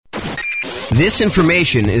This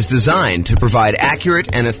information is designed to provide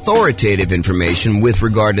accurate and authoritative information with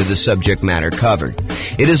regard to the subject matter covered.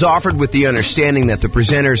 It is offered with the understanding that the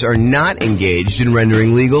presenters are not engaged in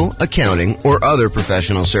rendering legal, accounting, or other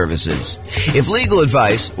professional services. If legal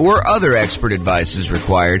advice or other expert advice is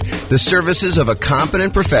required, the services of a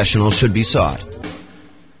competent professional should be sought.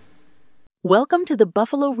 Welcome to the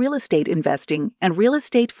Buffalo Real Estate Investing and Real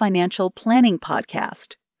Estate Financial Planning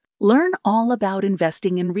Podcast. Learn all about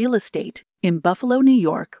investing in real estate in Buffalo, New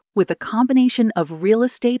York, with a combination of real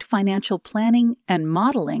estate financial planning and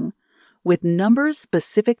modeling with numbers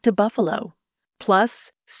specific to Buffalo,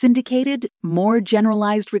 plus syndicated, more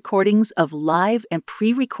generalized recordings of live and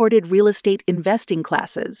pre-recorded real estate investing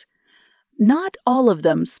classes, not all of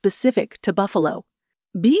them specific to Buffalo.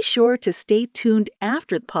 Be sure to stay tuned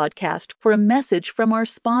after the podcast for a message from our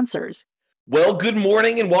sponsors. Well, good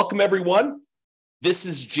morning and welcome, everyone. This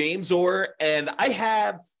is James Orr, and I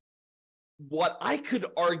have what I could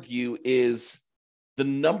argue is the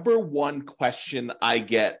number one question I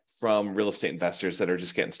get from real estate investors that are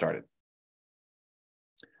just getting started.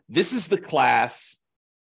 This is the class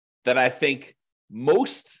that I think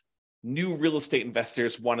most new real estate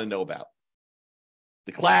investors want to know about.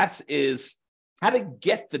 The class is how to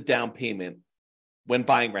get the down payment when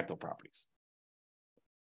buying rental properties.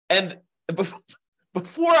 And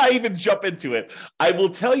before I even jump into it, I will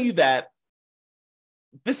tell you that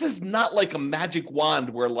this is not like a magic wand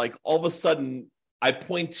where like all of a sudden I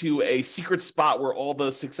point to a secret spot where all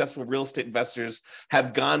the successful real estate investors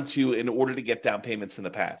have gone to in order to get down payments in the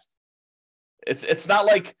past. It's not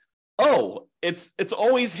like, oh, it's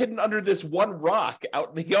always hidden under this one rock out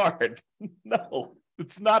in the yard. No,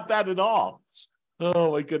 it's not that at all.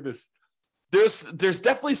 Oh my goodness. There's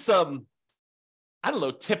definitely some, I don't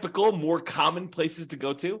know, typical, more common places to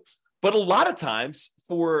go to. But a lot of times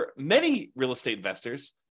for many real estate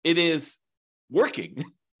investors, it is working.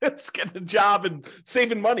 It's getting a job and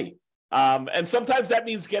saving money. And sometimes that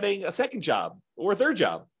means getting a second job or a third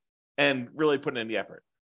job and really putting in the effort.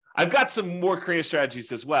 I've got some more creative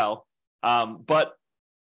strategies as well, but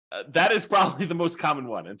that is probably the most common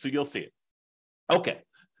one. And so you'll see it. Okay,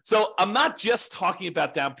 so I'm not just talking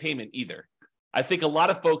about down payment either. I think a lot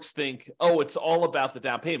of folks think, oh, it's all about the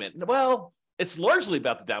down payment. Well, it's largely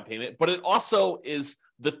about the down payment, but it also is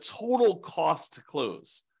the total cost to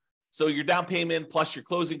close. So your down payment plus your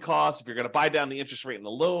closing costs, if you're going to buy down the interest rate in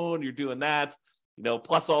the loan, you're doing that,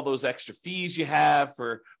 plus all those extra fees you have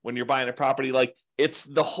for when you're buying a property. Like, it's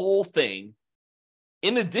the whole thing.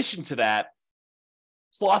 In addition to that,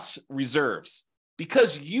 plus reserves,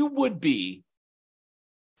 because you would be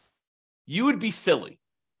silly.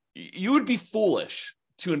 You would be foolish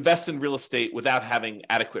to invest in real estate without having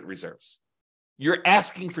adequate reserves. You're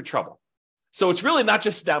asking for trouble. So it's really not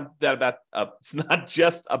just it's not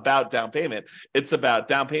just about down payment. It's about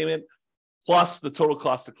down payment plus the total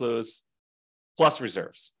cost to close plus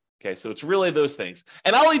reserves. Okay, so it's really those things.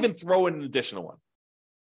 And I'll even throw in an additional one.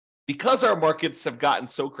 Because our markets have gotten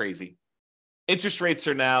so crazy, interest rates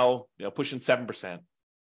are now pushing 7%.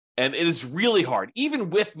 And it is really hard, even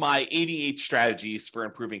with my 88 strategies for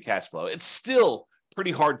improving cash flow. It's still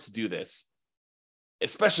pretty hard to do this,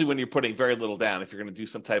 especially when you're putting very little down. If you're going to do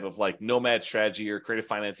some type of like nomad strategy or creative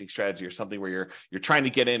financing strategy or something where you're trying to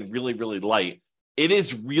get in really, really light, it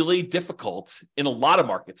is really difficult in a lot of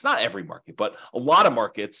markets, not every market, but a lot of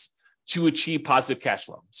markets to achieve positive cash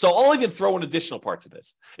flow. So I'll even throw an additional part to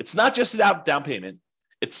this. It's not just about down payment.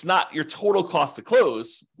 It's not your total cost to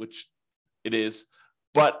close, which it is,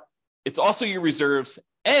 but it's also your reserves.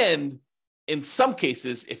 And in some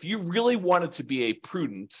cases, if you really wanted to be a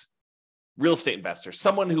prudent real estate investor,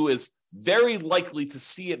 someone who is very likely to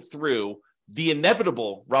see it through the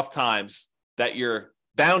inevitable rough times that you're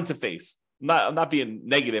bound to face. I'm not being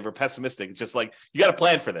negative or pessimistic. It's just like, you got to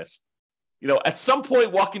plan for this. At some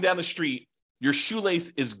point walking down the street, your shoelace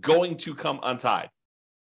is going to come untied.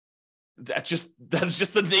 That's just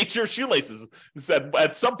the nature of shoelaces.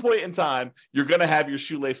 At some point in time, you're going to have your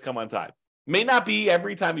shoelace come untied. May not be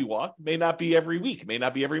every time you walk, may not be every week, may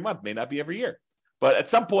not be every month, may not be every year. But at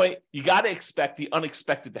some point, you got to expect the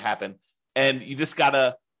unexpected to happen. And you just got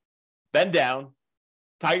to bend down,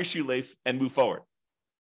 tie your shoelace, and move forward.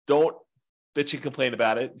 Don't bitch and complain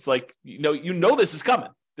about it. It's like, this is coming.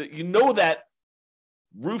 You know that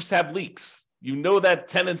roofs have leaks. You know that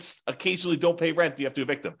tenants occasionally don't pay rent. You have to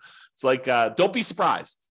evict them. It's like, don't be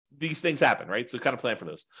surprised. These things happen, right? So kind of plan for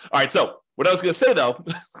those. All right. So what I was going to say, though,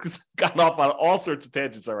 because I've gotten off on all sorts of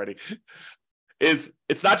tangents already, is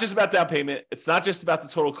it's not just about down payment. It's not just about the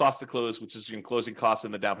total cost to close, which is your closing costs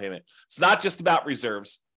and the down payment. It's not just about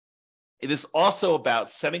reserves. It is also about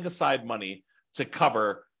setting aside money to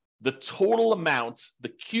cover the total amount, the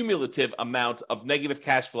cumulative amount of negative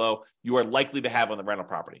cash flow you are likely to have on the rental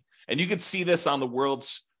property. And you can see this on the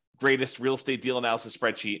world's greatest real estate deal analysis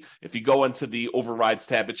spreadsheet. If you go into the overrides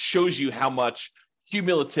tab, it shows you how much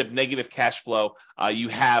cumulative negative cash flow you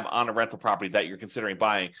have on a rental property that you're considering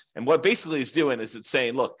buying. And what basically it's doing is it's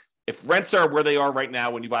saying, look, if rents are where they are right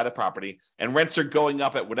now when you buy the property, and rents are going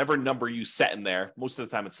up at whatever number you set in there, most of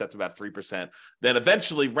the time it's set to about 3%, then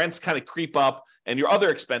eventually rents kind of creep up, and your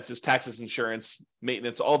other expenses, taxes, insurance,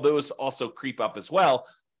 maintenance, all those also creep up as well.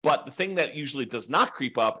 But the thing that usually does not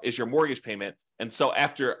creep up is your mortgage payment. And so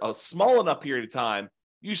after a small enough period of time,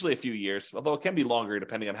 usually a few years, although it can be longer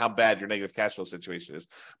depending on how bad your negative cash flow situation is,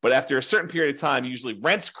 but after a certain period of time, usually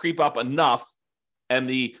rents creep up enough, and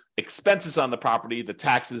the expenses on the property, the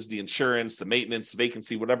taxes, the insurance, the maintenance,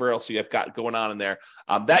 vacancy, whatever else you have got going on in there,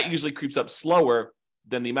 that usually creeps up slower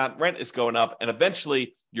than the amount rent is going up. And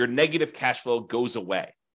eventually your negative cash flow goes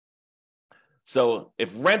away. So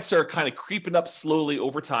if rents are kind of creeping up slowly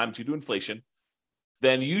over time due to inflation,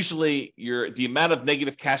 then usually the amount of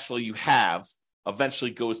negative cash flow you have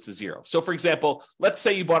eventually goes to zero. So for example, let's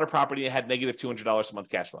say you bought a property and had negative $200 a month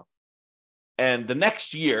cash flow. And the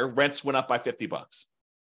next year, rents went up by $50.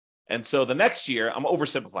 And so the next year, I'm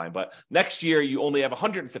oversimplifying, but next year you only have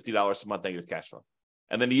 $150 a month negative cash flow.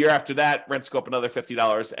 And then the year after that, rents go up another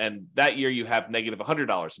 $50. And that year you have negative $100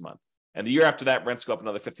 a month. And the year after that, rents go up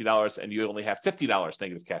another $50 and you only have $50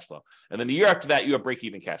 negative cash flow. And then the year after that, you have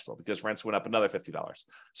break-even cash flow because rents went up another $50.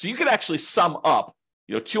 So you could actually sum up,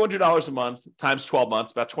 $200 a month times 12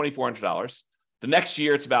 months, about $2,400. The next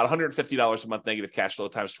year, it's about $150 a month negative cash flow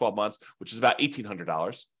times 12 months, which is about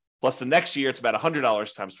 $1,800. Plus the next year, it's about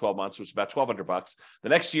 $100 times 12 months, which is about $1,200. The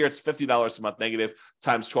next year, it's $50 a month negative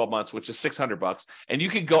times 12 months, which is $600. And you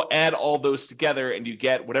can go add all those together and you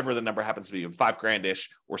get whatever the number happens to be, $5,000-ish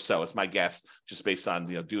or so. It's my guess, just based on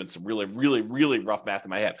doing some really, really, really rough math in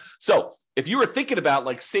my head. So if you were thinking about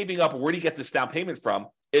like saving up, where do you get this down payment from?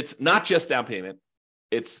 It's not just down payment.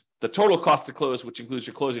 It's the total cost to close, which includes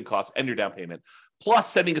your closing costs and your down payment, plus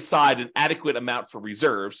setting aside an adequate amount for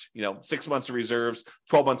reserves, 6 months of reserves,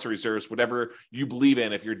 12 months of reserves, whatever you believe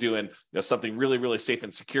in. If you're doing something really, really safe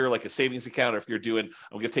and secure, like a savings account, or if you're doing,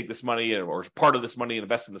 I'm going to take this money or part of this money and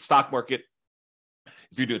invest in the stock market.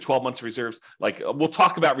 If you're doing 12 months of reserves, like we'll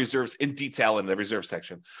talk about reserves in detail in the reserve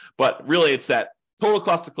section, but really it's that total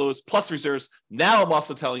cost to close plus reserves. Now I'm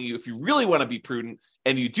also telling you, if you really want to be prudent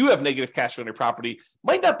and you do have negative cash flow on your property,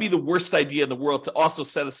 might not be the worst idea in the world to also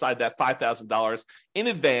set aside that $5,000 in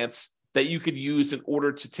advance that you could use in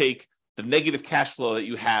order to take the negative cash flow that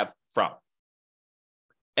you have from.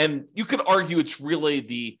 And you could argue it's really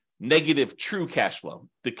the negative true cash flow,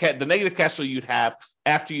 the negative cash flow you'd have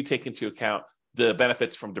after you take into account the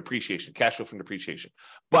benefits from depreciation, cash flow from depreciation.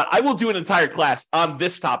 But I will do an entire class on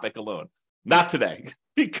this topic alone. Not today,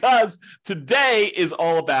 because today is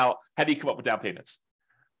all about how do you come up with down payments.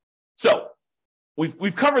 So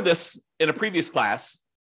we've covered this in a previous class,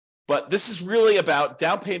 but this is really about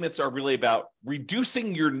down payments are really about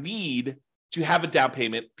reducing your need to have a down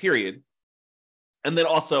payment, period. And then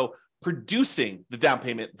also producing the down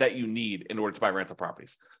payment that you need in order to buy rental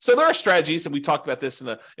properties. So there are strategies, and we talked about this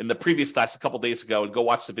in the previous class a couple of days ago, and go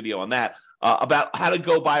watch the video on that, about how to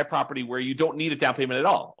go buy a property where you don't need a down payment at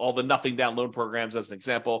all the nothing down loan programs as an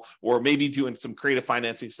example, or maybe doing some creative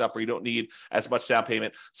financing stuff where you don't need as much down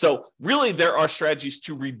payment. So really there are strategies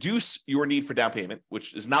to reduce your need for down payment,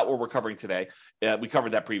 which is not what we're covering today. We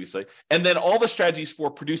covered that previously. And then all the strategies for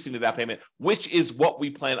producing the down payment, which is what we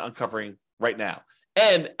plan on covering right now.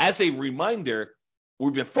 And as a reminder,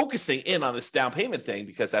 we've been focusing in on this down payment thing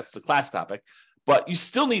because that's the class topic, but you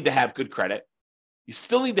still need to have good credit. You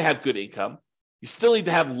still need to have good income. You still need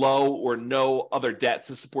to have low or no other debt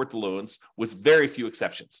to support the loans, with very few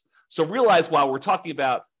exceptions. So realize, while we're talking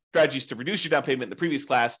about strategies to reduce your down payment in the previous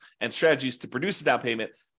class and strategies to produce a down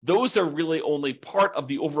payment, those are really only part of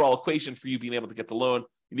the overall equation for you being able to get the loan.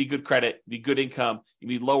 You need good credit, you need good income, you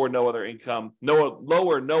need low or no other income, no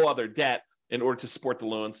other debt in order to support the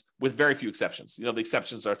loans, with very few exceptions. The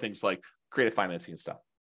exceptions are things like creative financing and stuff.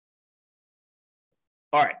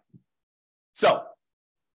 All right. So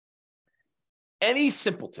any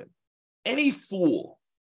simpleton, any fool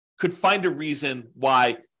could find a reason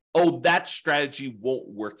why, that strategy won't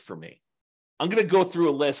work for me. I'm going to go through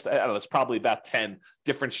a list. I don't know, it's probably about 10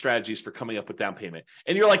 different strategies for coming up with down payment.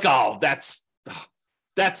 And you're like, that's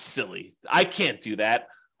silly. I can't do that.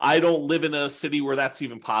 I don't live in a city where that's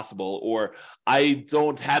even possible, or I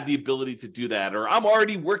don't have the ability to do that, or I'm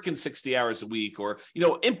already working 60 hours a week, or,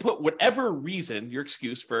 input whatever reason, your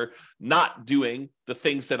excuse for not doing the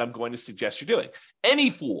things that I'm going to suggest you're doing. Any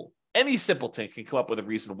fool Any simpleton can come up with a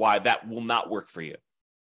reason why that will not work for you.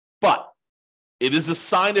 But it is a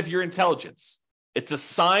sign of your intelligence. It's a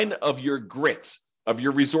sign of your grit, of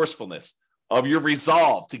your resourcefulness, of your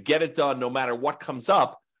resolve to get it done no matter what comes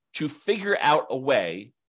up, to figure out a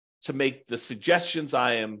way to make the suggestions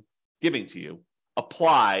I am giving to you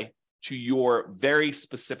apply to your very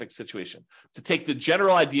specific situation. To take the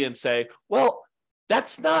general idea and say, well,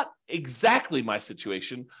 that's not exactly my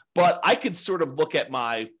situation, but I could sort of look at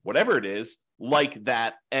my whatever it is like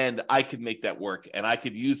that, and I could make that work, and I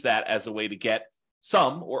could use that as a way to get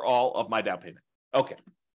some or all of my down payment. Okay.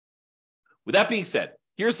 With that being said,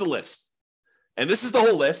 here's the list. And this is the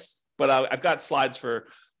whole list, but I've got slides for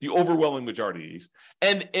the overwhelming majority of these.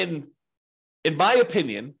 And in my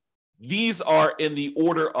opinion, these are in the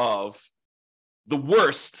order of the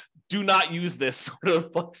worst. Do not use this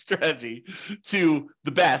sort of strategy to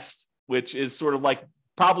the best, which is sort of like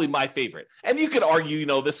probably my favorite. And you could argue,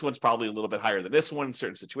 this one's probably a little bit higher than this one in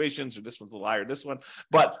certain situations, or this one's a little higher than this one.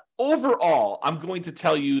 But overall, I'm going to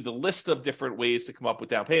tell you the list of different ways to come up with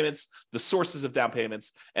down payments, the sources of down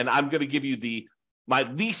payments, and I'm going to give you my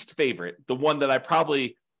least favorite, the one that I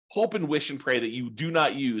probably hope and wish and pray that you do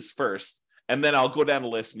not use first. And then I'll go down the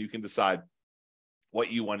list and you can decide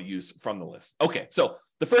what you want to use from the list. Okay, so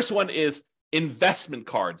the first one is investment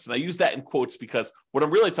cards. And I use that in quotes because what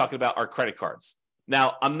I'm really talking about are credit cards.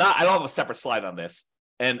 Now, I don't have a separate slide on this,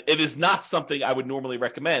 and it is not something I would normally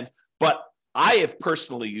recommend, but I have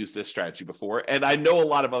personally used this strategy before, and I know a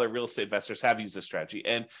lot of other real estate investors have used this strategy,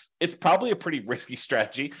 and it's probably a pretty risky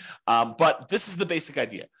strategy, but this is the basic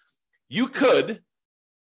idea. You could,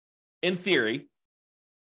 in theory,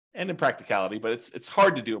 and in practicality, but it's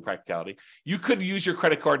hard to do in practicality, you could use your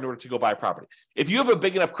credit card in order to go buy a property. If you have a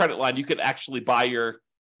big enough credit line, you could actually buy your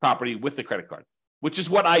property with the credit card, which is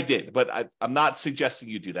what I did, but I'm not suggesting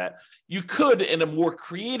you do that. You could, in a more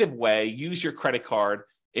creative way, use your credit card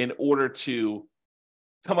in order to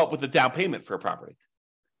come up with a down payment for a property.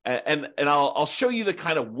 And I'll show you the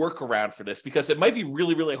kind of workaround for this, because it might be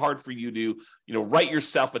really, really hard for you to, write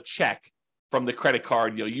yourself a check from the credit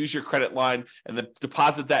card, use your credit line and then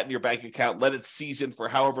deposit that in your bank account, let it season for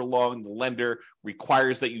however long the lender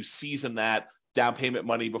requires that you season that down payment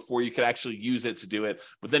money before you can actually use it to do it.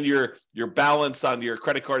 But then your balance on your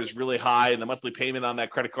credit card is really high and the monthly payment on that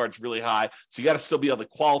credit card is really high. So you got to still be able to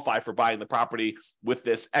qualify for buying the property with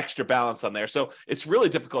this extra balance on there. So it's really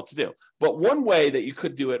difficult to do. But one way that you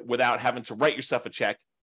could do it without having to write yourself a check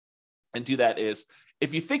and do that is,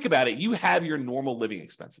 if you think about it, you have your normal living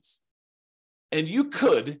expenses. And you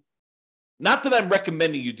could, not that I'm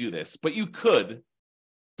recommending you do this, but you could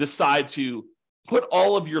decide to put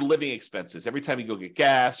all of your living expenses every time you go get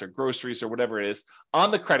gas or groceries or whatever it is on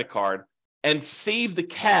the credit card and save the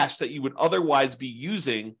cash that you would otherwise be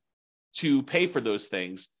using to pay for those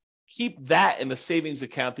things. Keep that in the savings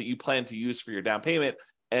account that you plan to use for your down payment,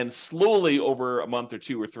 and slowly over a month or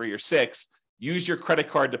 2 or 3 or 6, use your credit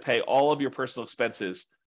card to pay all of your personal expenses.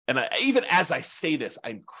 And even as I say this,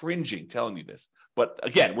 I'm cringing telling you this. But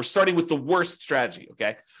again, we're starting with the worst strategy,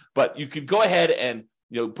 okay? But you could go ahead and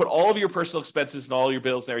put all of your personal expenses and all your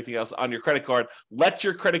bills and everything else on your credit card. Let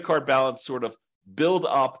your credit card balance sort of build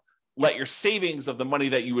up. Let your savings of the money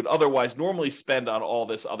that you would otherwise normally spend on all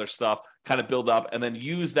this other stuff kind of build up, and then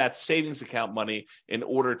use that savings account money in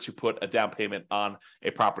order to put a down payment on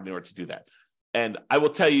a property in order to do that. And I will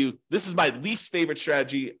tell you, this is my least favorite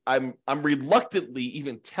strategy. I'm reluctantly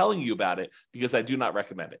even telling you about it because I do not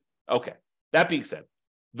recommend it. Okay, that being said,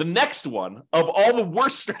 the next one of all the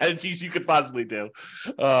worst strategies you could possibly do,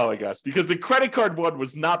 oh my gosh, because the credit card one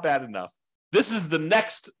was not bad enough. This is the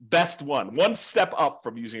next best one step up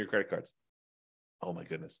from using your credit cards. Oh my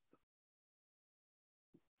goodness.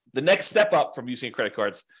 The next step up from using credit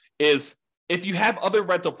cards is if you have other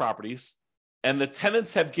rental properties and the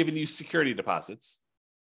tenants have given you security deposits,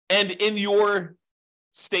 and in your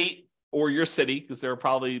state or your city, because there are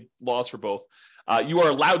probably laws for both, you are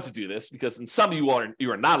allowed to do this, because in some you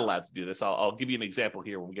are not allowed to do this. I'll give you an example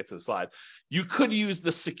here when we get to the slide. You could use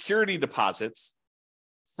the security deposits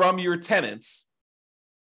from your tenants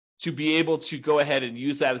to be able to go ahead and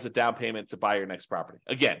use that as a down payment to buy your next property.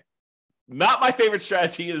 Again, not my favorite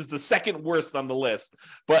strategy. It is the second worst on the list,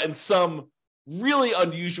 but in some really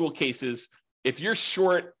unusual cases, if you're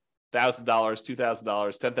short $1,000, $2,000,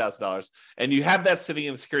 $10,000, and you have that sitting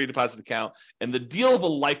in a security deposit account, and the deal of a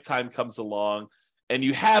lifetime comes along, and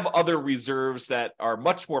you have other reserves that are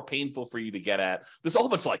much more painful for you to get at. There's a whole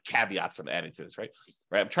bunch of like caveats I'm adding to this, right?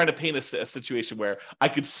 I'm trying to paint a situation where I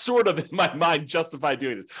could sort of, in my mind, justify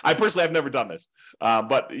doing this. I personally have never done this,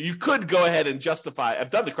 but you could go ahead and justify. I've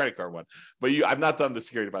done the credit card one, but I've not done the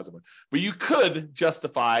security deposit one. But you could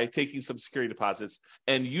justify taking some security deposits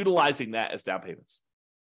and utilizing that as down payments.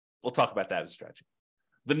 We'll talk about that as a strategy.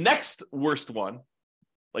 The next worst one,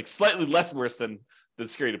 like slightly less worse than the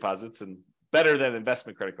security deposits and better than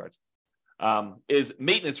investment credit cards, is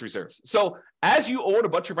maintenance reserves. So as you own a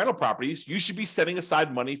bunch of rental properties, you should be setting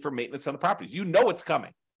aside money for maintenance on the properties. You know it's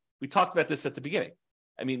coming. We talked about this at the beginning.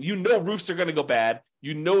 I mean, you know roofs are going to go bad.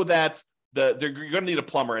 You know that you're going to need a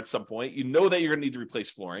plumber at some point. You know that you're going to need to replace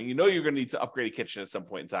flooring. You know you're going to need to upgrade a kitchen at some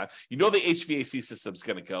point in time. You know the HVAC system's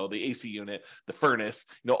going to go, the AC unit, the furnace.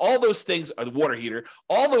 All those things are the water heater.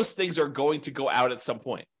 All those things are going to go out at some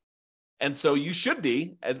point. And so you should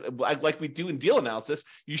be, like we do in deal analysis,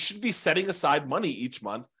 you should be setting aside money each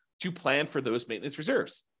month to plan for those maintenance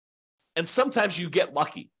reserves. And sometimes you get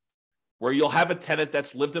lucky where you'll have a tenant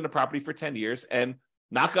that's lived in a property for 10 years and,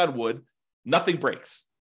 knock on wood, nothing breaks.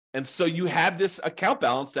 And so you have this account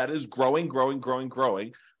balance that is growing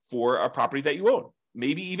for a property that you own.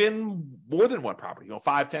 Maybe even more than one property,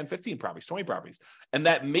 5, 10, 15 properties, 20 properties. And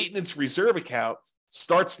that maintenance reserve account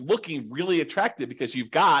starts looking really attractive because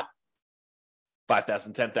you've got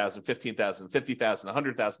 $5,000, $10,000, $15,000,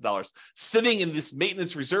 $50,000, $100,000 sitting in this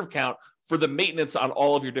maintenance reserve account for the maintenance on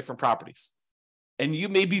all of your different properties. And you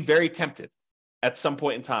may be very tempted at some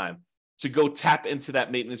point in time to go tap into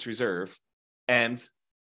that maintenance reserve and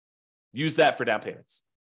use that for down payments.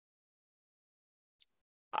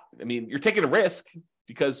 I mean, you're taking a risk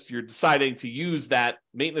because you're deciding to use that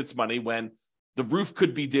maintenance money when the roof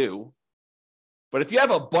could be due. But if you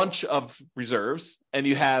have a bunch of reserves and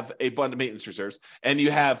you have a bunch of maintenance reserves and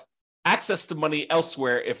you have access to money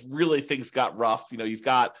elsewhere, if really things got rough, you've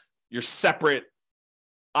got your separate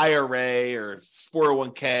IRA or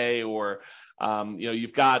 401k, or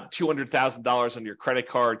you've got $200,000 on your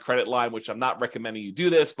credit line, which I'm not recommending you do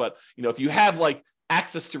this, but if you have like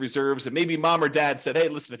access to reserves and maybe mom or dad said, hey,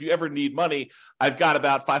 listen, if you ever need money, I've got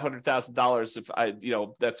about $500,000 if I,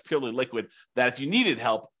 that's purely liquid, that if you needed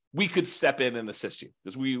help, we could step in and assist you,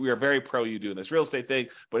 because we are very pro you doing this real estate thing.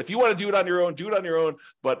 But if you want to do it on your own, do it on your own.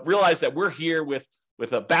 But realize that we're here with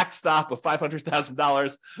a backstop of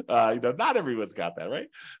 $500,000. Not everyone's got that, right?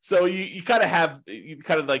 So you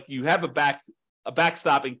have a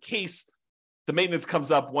backstop in case the maintenance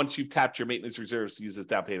comes up once you've tapped your maintenance reserves to use as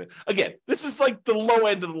down payment. Again, this is like the low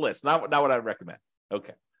end of the list, not what I would recommend.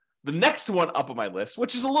 Okay. The next one up on my list,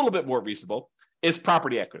 which is a little bit more reasonable, is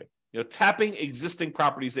property equity. Tapping existing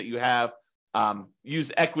properties that you have, use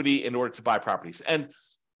equity in order to buy properties. And,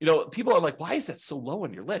 people are like, why is that so low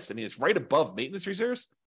on your list? I mean, it's right above maintenance reserves.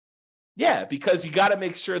 Yeah, because you got to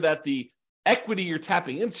make sure that the equity you're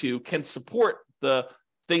tapping into can support the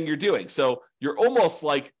thing you're doing. So you're almost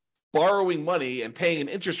like borrowing money and paying an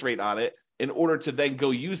interest rate on it in order to then go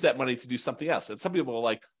use that money to do something else. And some people are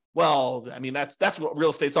like, well, I mean, that's what real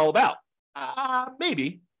estate's all about.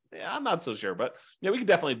 Maybe. Yeah, I'm not so sure, but we can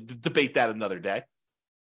definitely debate that another day.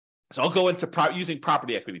 So I'll go into using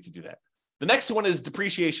property equity to do that. The next one is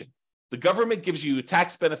depreciation. The government gives you a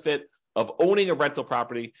tax benefit of owning a rental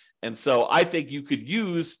property. And so I think you could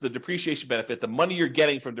use the depreciation benefit, the money you're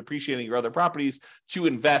getting from depreciating your other properties, to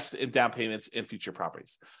invest in down payments in future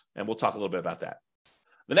properties. And we'll talk a little bit about that.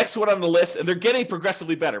 The next one on the list, and they're getting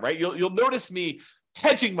progressively better, right? You'll notice me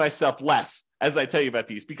hedging myself less as I tell you about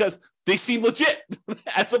these because they seem legit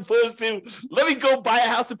as opposed to let me go buy a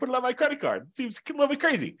house and put it on my credit card. It seems a little bit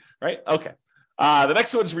crazy, right? Okay. The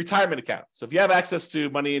next one is retirement account. So if you have access to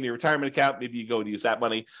money in your retirement account, maybe you go and use that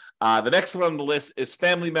money. The next one on the list is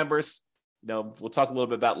family members. We'll talk a little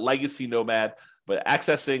bit about legacy nomad, but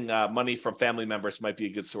accessing money from family members might be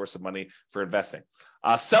a good source of money for investing.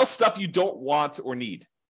 Sell stuff you don't want or need.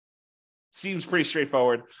 Seems pretty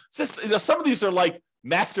straightforward. Some of these are like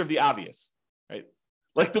master of the obvious, right?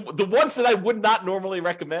 Like the ones that I would not normally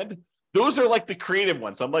recommend, those are like the creative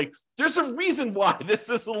ones. I'm like, there's a reason why this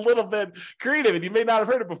is a little bit creative, and you may not have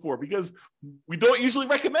heard it before because we don't usually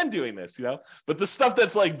recommend doing this, But the stuff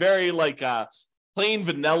that's like very like plain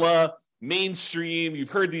vanilla, mainstream, you've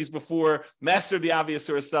heard these before, master of the obvious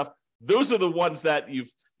sort of stuff. Those are the ones that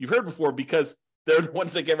you've heard before because they're the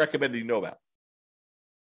ones that get recommended you know about.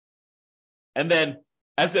 And then,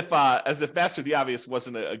 as if master of the obvious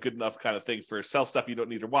wasn't a good enough kind of thing for sell stuff you don't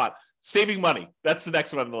need or want, saving money. That's the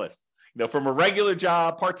next one on the list. From a regular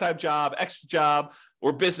job, part-time job, extra job,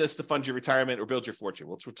 or business to fund your retirement or build your fortune,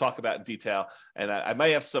 which we'll talk about in detail. And I might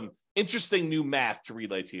have some interesting new math to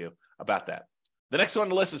relay to you about that. The next one on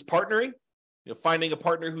the list is partnering, finding a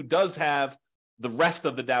partner who does have the rest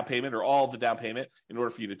of the down payment or all of the down payment in order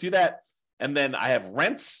for you to do that. And then I have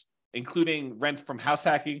rents, including rent from house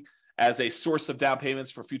hacking as a source of down payments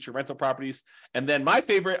for future rental properties. And then my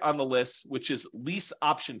favorite on the list, which is lease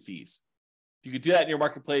option fees. You could do that in your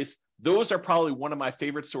marketplace. Those are probably one of my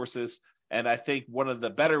favorite sources, and I think one of the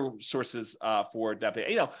better sources for down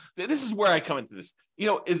payment. This is where I come into this.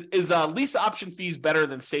 Is lease option fees better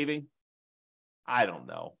than saving? I don't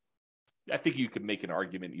know. I think you could make an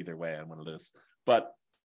argument either way on one of those, but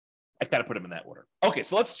I kind of put them in that order. Okay,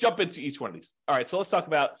 so let's jump into each one of these. All right, so let's talk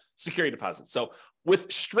about security deposits. So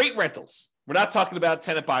with straight rentals, we're not talking about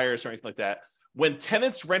tenant buyers or anything like that. When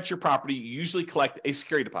tenants rent your property, you usually collect a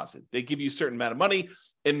security deposit. They give you a certain amount of money.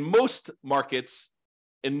 In most markets,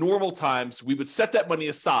 in normal times, we would set that money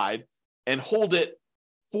aside and hold it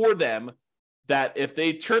for them, that if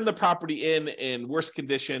they turn the property in worse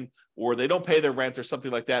condition or they don't pay their rent or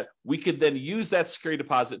something like that, we could then use that security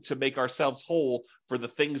deposit to make ourselves whole for the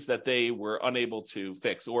things that they were unable to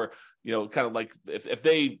fix. Or, kind of like if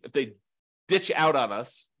they ditch out on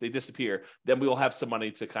us, they disappear, then we will have some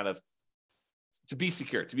money to be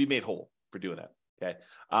secure, to be made whole for doing that. Okay.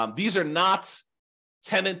 These are not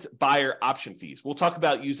tenant buyer option fees. We'll talk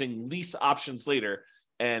about using lease options later.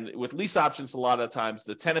 And with lease options, a lot of times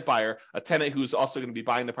the tenant buyer, a tenant who's also going to be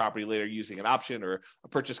buying the property later using an option or a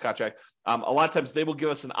purchase contract, a lot of times they will give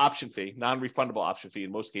us an option fee, non-refundable option fee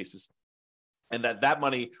in most cases. And that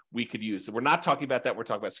money we could use. So we're not talking about that. We're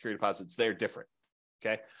talking about security deposits. They're different.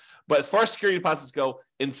 Okay. But as far as security deposits go,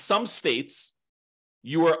 in some states,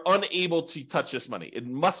 you are unable to touch this money. It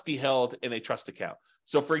must be held in a trust account.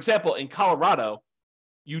 So for example, in Colorado,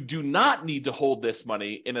 you do not need to hold this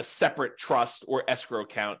money in a separate trust or escrow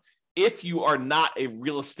account if you are not a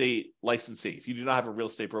real estate licensee. If you do not have a real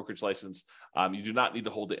estate brokerage license, you do not need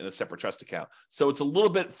to hold it in a separate trust account. So it's a little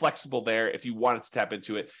bit flexible there if you wanted to tap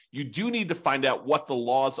into it. You do need to find out what the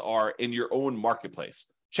laws are in your own marketplace.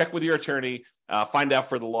 Check with your attorney, find out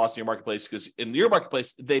for the laws in your marketplace, because in your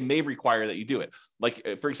marketplace, they may require that you do it.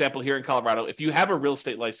 Like, for example, here in Colorado, if you have a real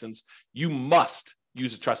estate license, you must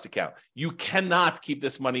use a trust account. You cannot keep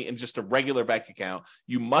this money in just a regular bank account.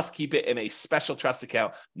 You must keep it in a special trust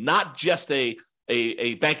account, not just a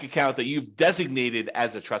bank account that you've designated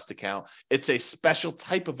as a trust account. It's a special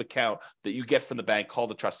type of account that you get from the bank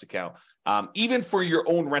called a trust account, even for your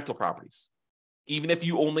own rental properties, even if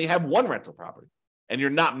you only have one rental property and you're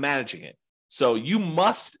not managing it. So you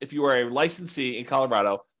must, if you are a licensee in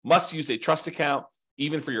Colorado, must use a trust account,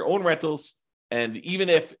 even for your own rentals. And even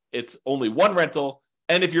if it's only one rental,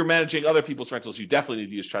 and if you're managing other people's rentals, you definitely need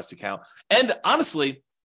to use trust account. And honestly,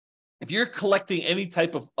 if you're collecting any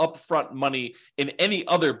type of upfront money in any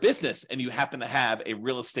other business and you happen to have a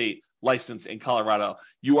real estate license in Colorado,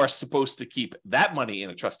 you are supposed to keep that money in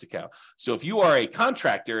a trust account. So if you are a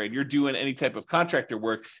contractor and you're doing any type of contractor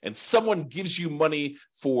work and someone gives you money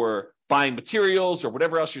for buying materials or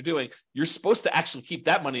whatever else you're doing, you're supposed to actually keep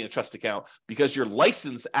that money in a trust account, because your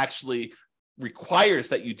license actually requires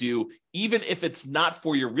that you do, even if it's not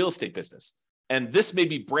for your real estate business. And this may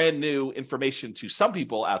be brand new information to some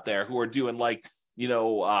people out there who are doing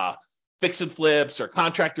fix and flips or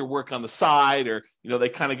contractor work on the side, or, they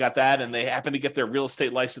kind of got that and they happen to get their real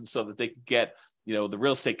estate license so that they can get, the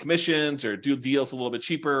real estate commissions or do deals a little bit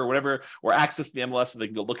cheaper or whatever, or access to the MLS so they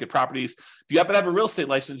can go look at properties. If you happen to have a real estate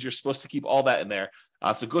license, you're supposed to keep all that in there.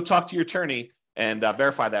 So go talk to your attorney and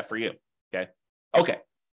verify that for you. Okay.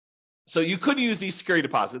 So you could use these security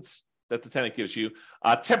deposits that the tenant gives you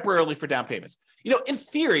temporarily for down payments. In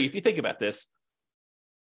theory, if you think about this,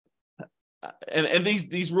 and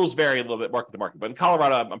these rules vary a little bit market to market, but in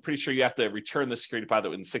Colorado, I'm pretty sure you have to return the security deposit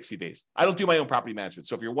within 60 days. I don't do my own property management.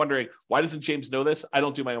 So if you're wondering, why doesn't James know this? I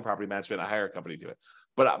don't do my own property management. I hire a company to do it.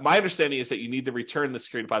 But my understanding is that you need to return the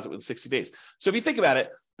security deposit within 60 days. So if you think about it,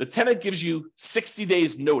 the tenant gives you 60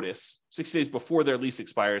 days notice, 60 days before their lease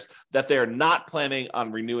expires, that they're not planning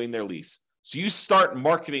on renewing their lease. So you start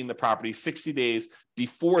marketing the property 60 days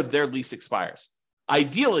before their lease expires.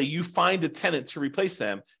 Ideally, you find a tenant to replace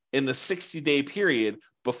them in the 60-day period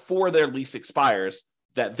before their lease expires,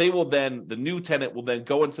 that they will then, the new tenant will then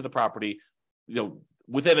go into the property,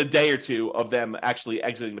 within a day or two of them actually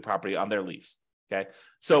exiting the property on their lease. Okay.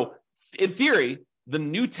 So in theory, the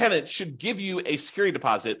new tenant should give you a security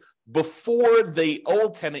deposit before the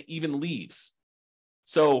old tenant even leaves.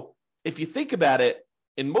 So if you think about it,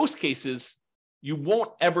 in most cases, you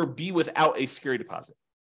won't ever be without a security deposit,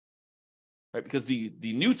 right? Because the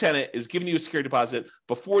new tenant is giving you a security deposit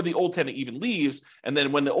before the old tenant even leaves. And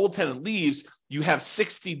then when the old tenant leaves, you have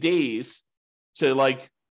 60 days to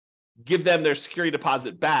give them their security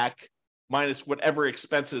deposit back minus whatever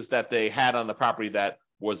expenses that they had on the property that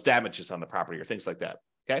was damages on the property or things like that.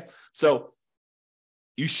 Okay. So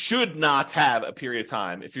you should not have a period of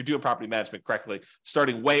time, if you're doing property management correctly,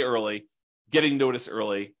 starting way early, getting notice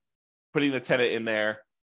early, putting the tenant in there,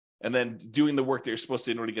 and then doing the work that you're supposed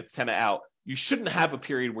to in order to get the tenant out. You shouldn't have a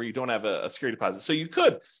period where you don't have a security deposit. So you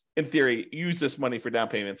could, in theory, use this money for down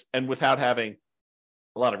payments and without having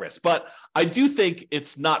a lot of risk. But I do think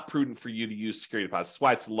it's not prudent for you to use security deposits. That's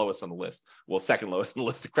why it's the lowest on the list. Well, second lowest on the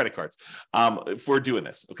list of credit cards for doing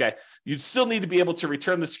this, okay? You still need to be able to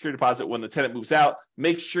return the security deposit when the tenant moves out.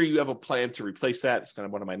 Make sure you have a plan to replace that. It's kind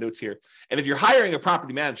of one of my notes here. And if you're hiring a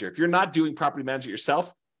property manager, if you're not doing property management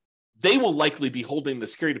yourself, they will likely be holding the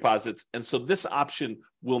security deposits. And so this option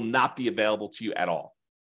will not be available to you at all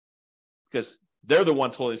because they're the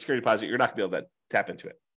ones holding the security deposit. You're not going to be able to tap into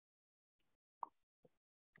it.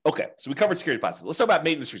 Okay, so we covered security deposits. Let's talk about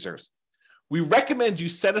maintenance reserves. We recommend you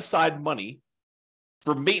set aside money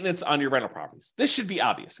for maintenance on your rental properties. This should be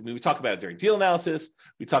obvious. I mean, we talk about it during deal analysis.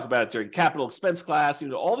 We talk about it during capital expense class.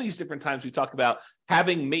 All these different times we talk about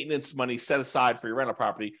having maintenance money set aside for your rental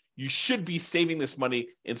property. You should be saving this money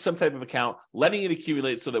in some type of account, letting it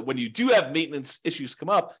accumulate so that when you do have maintenance issues come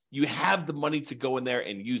up, you have the money to go in there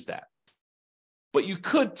and use that. But you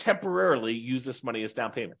could temporarily use this money as down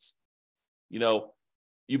payments.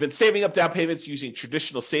 You've been saving up down payments using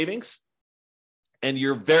traditional savings, and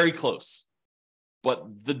you're very close. But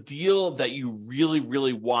the deal that you really,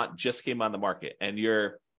 really want just came on the market, and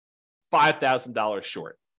you're $5,000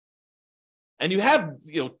 short. And you have,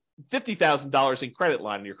 $50,000 in credit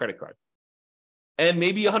line in your credit card, and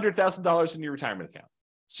maybe $100,000 in your retirement account.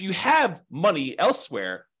 So you have money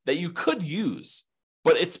elsewhere that you could use,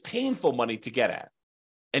 but it's painful money to get at.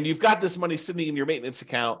 And you've got this money sitting in your maintenance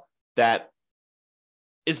account that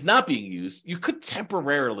is not being used. You could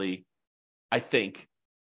temporarily, I think,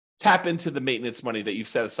 tap into the maintenance money that you've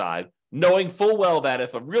set aside, knowing full well that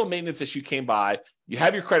if a real maintenance issue came by, you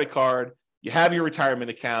have your credit card, you have your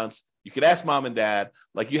retirement accounts, you could ask mom and dad,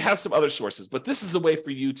 you have some other sources. But this is a way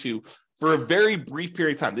for you to, for a very brief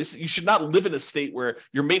period of time, you should not live in a state where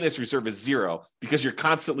your maintenance reserve is zero because you're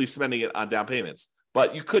constantly spending it on down payments.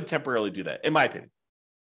 But you could temporarily do that, in my opinion.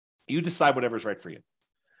 You decide whatever's right for you.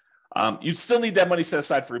 You still need that money set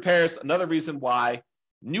aside for repairs. Another reason why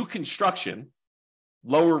new construction,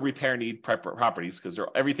 lower repair need properties, because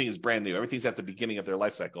everything is brand new, everything's at the beginning of their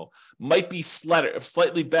life cycle, might be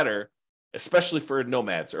slightly better, especially for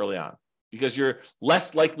nomads early on, because you're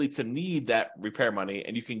less likely to need that repair money,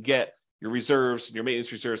 and you can get your reserves, your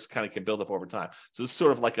maintenance reserves kind of can build up over time. So this is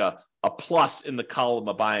sort of like a plus in the column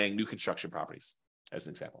of buying new construction properties, as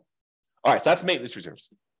an example. All right, so that's maintenance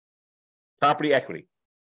reserves. Property equity.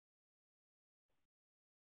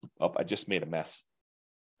 Oh, I just made a mess.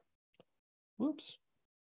 Whoops.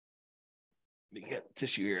 Let me get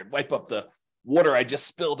tissue here and wipe up the water I just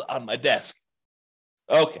spilled on my desk.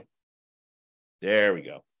 Okay. There we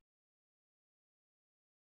go.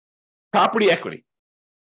 Property equity.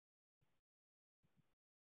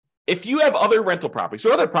 If you have other rental properties,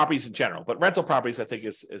 or other properties in general, but rental properties I think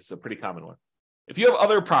is a pretty common one. If you have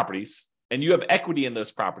other properties and you have equity in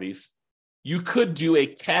those properties, you could do a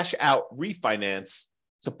cash out refinance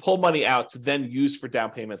to pull money out to then use for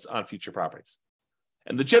down payments on future properties.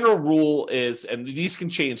 And the general rule is, and these can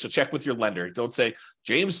change, so check with your lender. Don't say,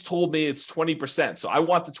 James told me it's 20%, so I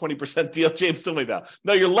want the 20% deal. James told me about.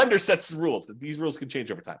 No, your lender sets the rules. These rules can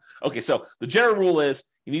change over time. Okay, so the general rule is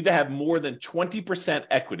you need to have more than 20%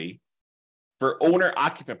 equity for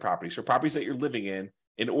owner-occupant properties, for properties that you're living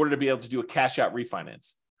in order to be able to do a cash-out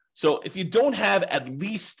refinance. So if you don't have at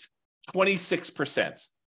least 26%,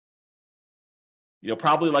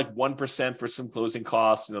 probably like 1% for some closing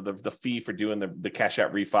costs, the fee for doing the cash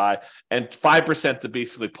out refi, and 5% to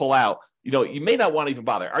basically pull out, you may not want to even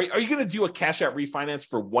bother. Are you going to do a cash out refinance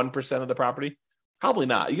for 1% of the property? Probably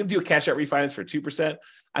not. You're going to do a cash out refinance for 2%.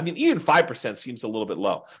 I mean, even 5% seems a little bit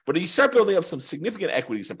low, but if you start building up some significant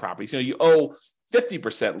equities in properties, you owe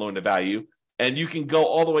 50% loan to value and you can go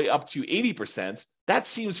all the way up to 80%. That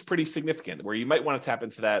seems pretty significant where you might want to tap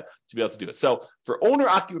into that to be able to do it. So for owner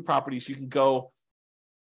occupant properties, you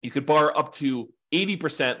could borrow up to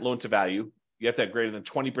 80% loan to value. You have to have greater than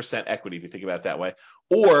 20% equity if you think about it that way.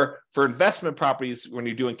 Or for investment properties, when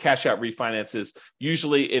you're doing cash out refinances,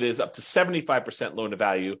 usually it is up to 75% loan to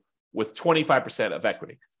value with 25% of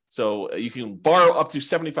equity. So you can borrow up to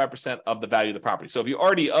 75% of the value of the property. So if you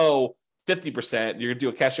already owe 50%, you're going to do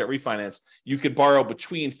a cash out refinance, you could borrow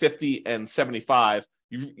between 50 and 75.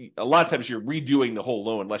 A lot of times you're redoing the whole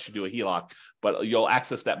loan unless you do a HELOC, but you'll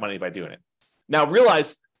access that money by doing it. Now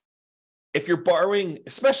realize, if you're borrowing,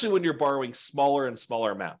 especially when you're borrowing smaller and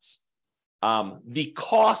smaller amounts, the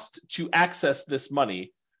cost to access this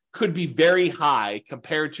money could be very high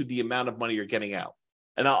compared to the amount of money you're getting out.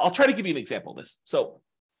 And I'll try to give you an example of this. So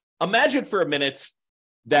imagine for a minute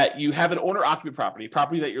that you have an owner-occupied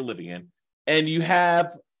property that you're living in, and you have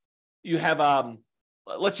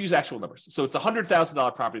let's use actual numbers. So it's a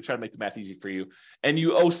 $100,000 property, try to make the math easy for you, and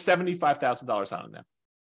you owe $75,000 on it now.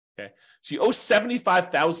 Okay, so you owe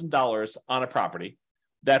 $75,000 on a property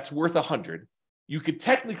that's worth $100,000. You could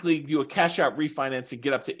technically do a cash out refinance and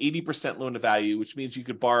get up to 80% loan to value, which means you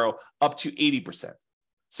could borrow up to 80%.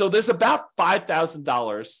 So there's about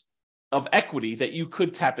 $5,000 of equity that you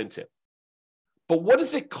could tap into. But what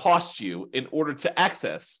does it cost you in order to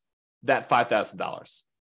access that $5,000?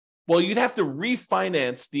 Well, you'd have to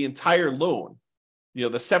refinance the entire loan. The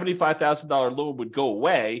 $75,000 loan would go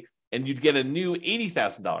away and you'd get a new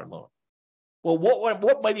 $80,000 loan. Well,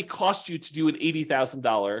 what might it cost you to do an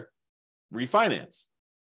 $80,000 refinance?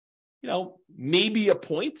 Maybe a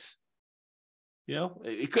point.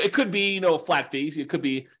 It could be, flat fees. It could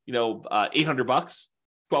be, $800, $1,200,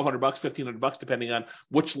 $1,500, depending on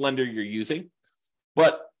which lender you're using.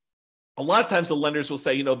 But a lot of times the lenders will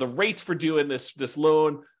say, the rate for doing this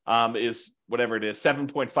loan is whatever it is,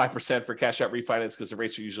 7.5% for cash out refinance, because the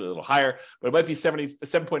rates are usually a little higher, but it might be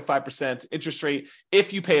 7.5% interest rate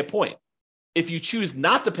if you pay a point. If you choose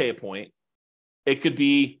not to pay a point, it could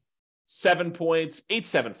be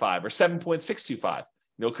 7.875 or 7.625.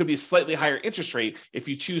 It could be a slightly higher interest rate if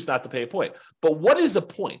you choose not to pay a point. But what is a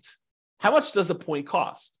point? How much does a point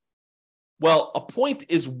cost? Well, a point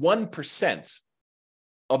is 1%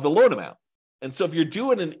 of the loan amount. And so if you're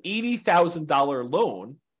doing an $80,000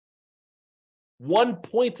 loan, 1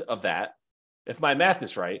 point of that, if my math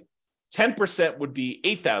is right, 10% would be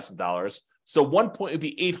 $8,000. So 1 point would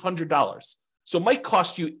be $800. So it might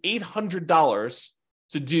cost you $800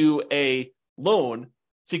 to do a loan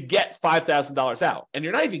to get $5,000 out. And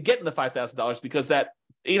you're not even getting the $5,000 because that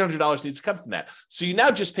 $800 needs to come from that. So you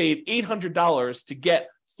now just paid $800 to get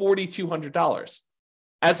 $4,200.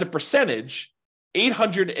 As a percentage,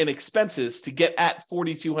 $800 in expenses to get at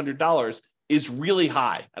 $4,200 is really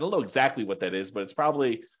high. I don't know exactly what that is, but it's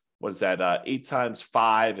probably, 8 times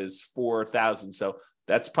 5 is 4,000. So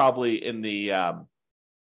that's probably in the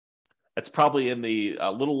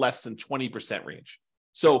little less than 20% range.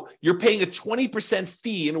 So you're paying a 20%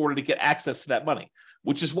 fee in order to get access to that money,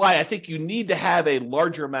 which is why I think you need to have a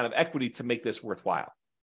larger amount of equity to make this worthwhile.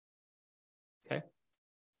 Okay.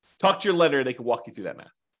 Talk to your lender. They can walk you through that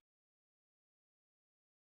math.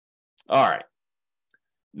 All right.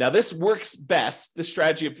 Now, this works best. This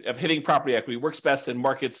strategy of hitting property equity works best in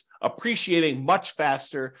markets appreciating much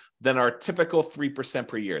faster than our typical 3%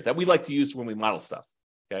 per year that we like to use when we model stuff.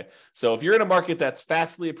 Okay. So if you're in a market that's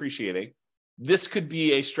fastly appreciating, this could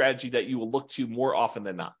be a strategy that you will look to more often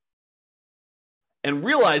than not. And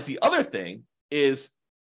realize the other thing is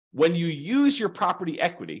when you use your property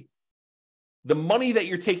equity, the money that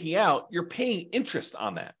you're taking out, you're paying interest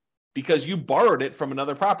on that because you borrowed it from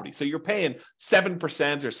another property. So you're paying 7%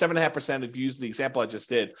 or 7.5%, if you use the example I just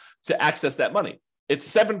did, to access that money. It's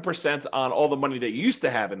 7% on all the money that you used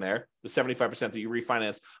to have in there, the 75% that you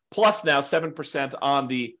refinance, plus now 7% on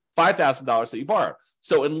the $5,000 that you borrowed.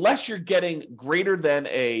 So unless you're getting greater than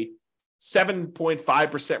a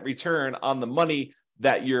 7.5% return on the money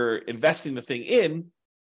that you're investing the thing in,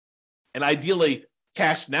 and ideally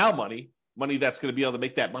cash now money that's going to be able to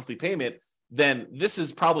make that monthly payment, then this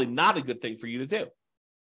is probably not a good thing for you to do.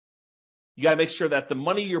 You got to make sure that the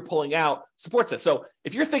money you're pulling out supports it. So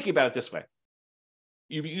if you're thinking about it this way,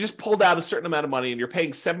 you just pulled out a certain amount of money and you're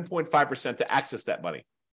paying 7.5% to access that money.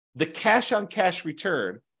 The cash on cash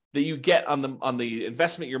return that you get on the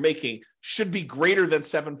investment you're making should be greater than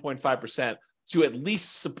 7.5% to at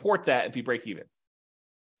least support that and be break even.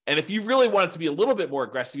 And if you really want it to be a little bit more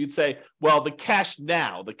aggressive, you'd say, well, the cash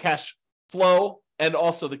now, the cash flow, and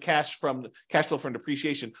also the cash flow from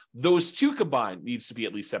depreciation, those two combined needs to be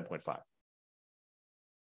at least 7.5.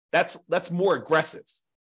 That's more aggressive,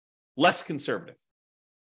 less conservative.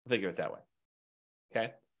 Think of it that way.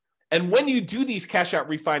 Okay. And when you do these cash out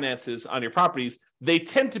refinances on your properties, they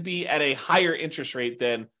tend to be at a higher interest rate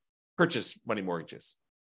than purchase money mortgages.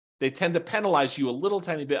 They tend to penalize you a little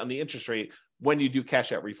tiny bit on the interest rate when you do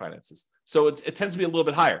cash out refinances. So it tends to be a little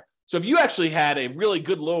bit higher. So if you actually had a really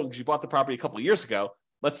good loan because you bought the property a couple of years ago,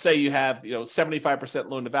 let's say you have 75%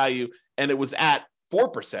 loan to value and it was at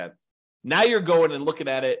 4%. Now you're going and looking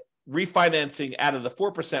at it, refinancing out of the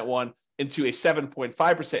 4% one into a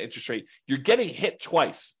 7.5% interest rate. You're getting hit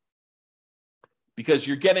twice. Because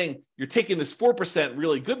you're taking this 4%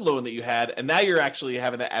 really good loan that you had, and now you're actually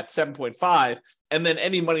having it at 7.5, and then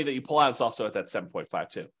any money that you pull out is also at that 7.5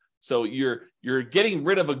 too. So you're getting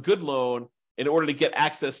rid of a good loan in order to get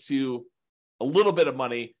access to a little bit of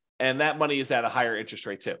money, and that money is at a higher interest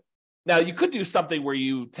rate too. Now, you could do something where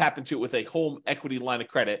you tap into it with a home equity line of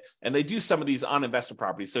credit, and they do some of these on investment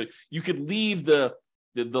properties. So you could leave the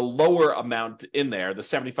lower amount in there, the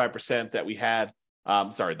 75% that we had.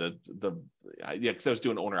 Because I was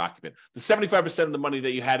doing owner occupant. The 75% of the money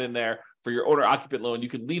that you had in there for your owner occupant loan, you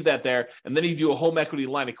could leave that there, and then you do a home equity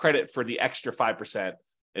line of credit for the extra 5%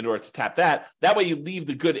 in order to tap that. That way you leave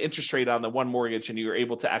the good interest rate on the one mortgage and you're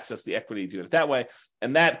able to access the equity, do it that way.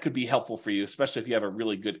 And that could be helpful for you, especially if you have a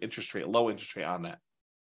really good interest rate, low interest rate on that.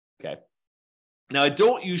 Okay. Now, I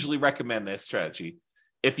don't usually recommend this strategy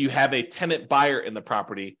if you have a tenant buyer in the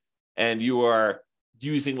property and you are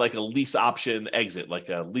using like a lease option exit, like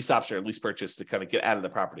a lease option or lease purchase to kind of get out of the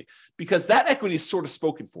property, because that equity is sort of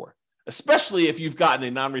spoken for, especially if you've gotten a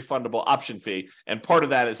non-refundable option fee and part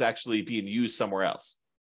of that is actually being used somewhere else.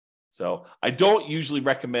 So I don't usually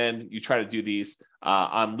recommend you try to do these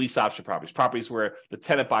on lease option properties where the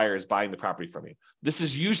tenant buyer is buying the property from you. This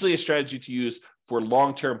is usually a strategy to use for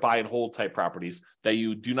long-term buy and hold type properties that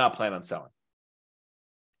you do not plan on selling.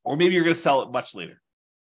 Or maybe you're going to sell it much later.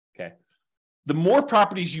 Okay. The more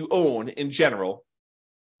properties you own in general,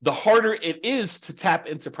 the harder it is to tap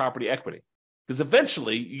into property equity. Because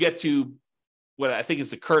eventually you get to what I think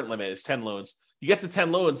is the current limit is 10 loans. You get to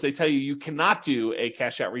 10 loans, they tell you cannot do a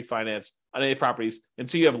cash out refinance on any properties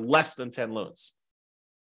until you have less than 10 loans.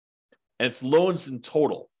 And it's loans in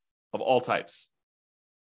total of all types.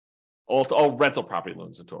 All rental property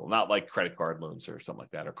loans in total, not like credit card loans or something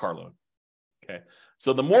like that, or car loan. Okay.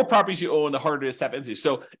 So the more properties you own, the harder it is to tap into.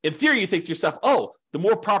 So in theory, you think to yourself, oh, the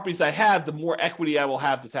more properties I have, the more equity I will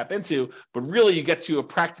have to tap into. But really, you get to a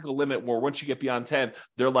practical limit where once you get beyond 10,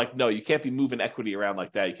 they're like, no, you can't be moving equity around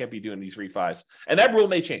like that. You can't be doing these refis. And that rule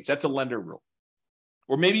may change. That's a lender rule.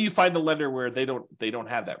 Or maybe you find a lender where they don't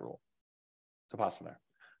have that rule. It's a possibility.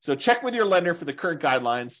 So check with your lender for the current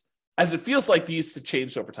guidelines, as it feels like these have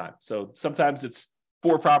changed over time. So sometimes it's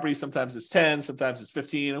 4 properties, sometimes it's 10, sometimes it's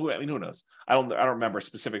 15. I mean, who knows? I don't remember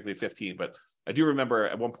specifically 15, but I do remember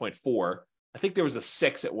at one point 4. I think there was a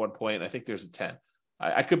 6 at one point. I think there's a 10.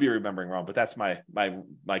 I could be remembering wrong, but that's my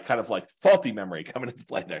kind of like faulty memory coming into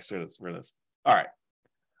play there. So for this. All right.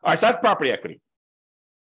 So that's property equity.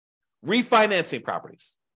 Refinancing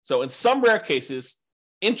properties. So in some rare cases,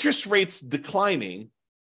 interest rates declining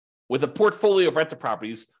with a portfolio of rental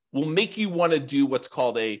properties will make you want to do what's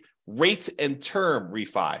called a rate and term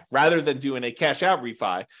refi rather than doing a cash out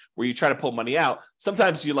refi where you try to pull money out.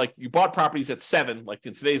 Sometimes you bought properties at 7, like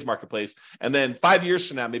in today's marketplace, and then 5 years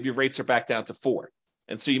from now, maybe your rates are back down to 4.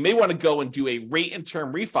 And so you may want to go and do a rate and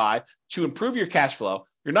term refi to improve your cash flow.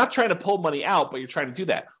 You're not trying to pull money out, but you're trying to do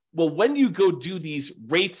that. Well, when you go do these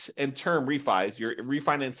rates and term refis, you're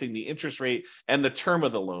refinancing the interest rate and the term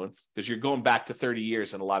of the loan because you're going back to 30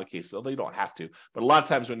 years in a lot of cases, although you don't have to. But a lot of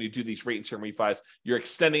times when you do these rate and term refis, you're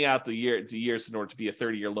extending out the years in order to be a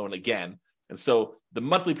 30-year loan again. And so the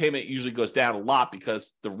monthly payment usually goes down a lot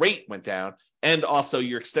because the rate went down. And also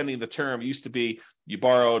you're extending the term. It used to be you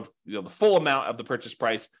borrowed the full amount of the purchase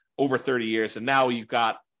price over 30 years. And now you've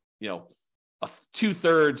got,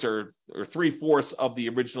 2/3 or 3/4 of the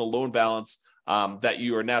original loan balance that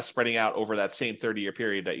you are now spreading out over that same 30-year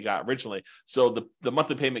period that you got originally. So the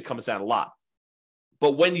monthly payment comes down a lot.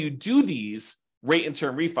 But when you do these rate and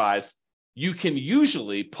term refis, you can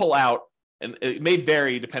usually pull out, and it may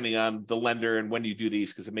vary depending on the lender and when you do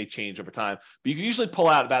these because it may change over time, but you can usually pull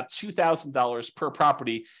out about $2,000 per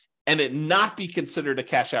property and it not be considered a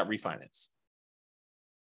cash out refinance.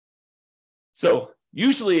 So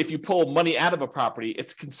usually, if you pull money out of a property,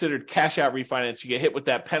 it's considered cash out refinance. You get hit with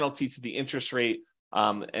that penalty to the interest rate,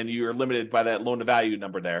 and you're limited by that loan to value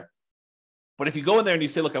number there. But if you go in there and you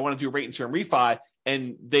say, look, I want to do a rate and term refi,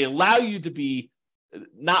 and they allow you to be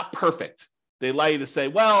not perfect. They allow you to say,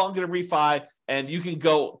 well, I'm going to refi, and you can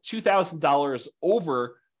go $2,000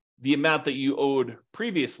 over the amount that you owed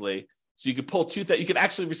previously. So you could you could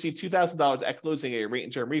actually receive $2,000 at closing a rate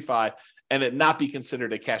and term refi, and it not be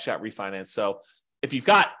considered a cash out refinance. So if you've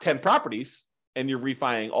got 10 properties and you're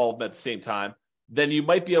refining all of them at the same time, then you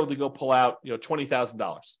might be able to go pull out,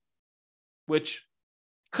 $20,000, which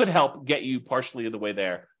could help get you partially the way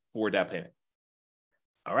there for down payment.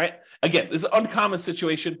 All right. Again, this is an uncommon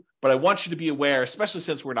situation, but I want you to be aware, especially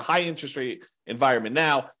since we're in a high interest rate environment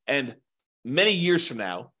now, and many years from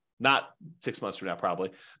now, not 6 months from now,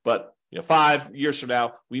 probably, but 5 years from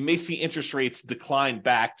now, we may see interest rates decline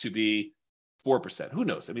back to be 4%. Who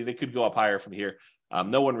knows? I mean, they could go up higher from here.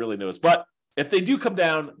 No one really knows. But if they do come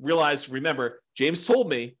down, remember, James told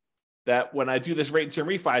me that when I do this rate and term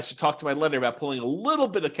refi, I should talk to my lender about pulling a little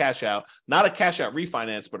bit of cash out, not a cash out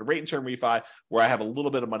refinance, but a rate and term refi where I have a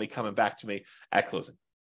little bit of money coming back to me at closing.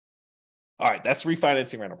 All right, that's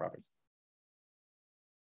refinancing rental properties.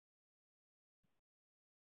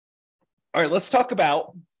 All right, let's talk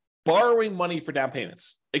about borrowing money for down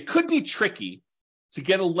payments. It could be tricky to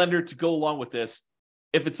get a lender to go along with this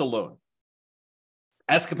if it's a loan,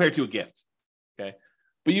 as compared to a gift, okay?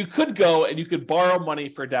 But you could go and you could borrow money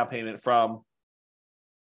for a down payment from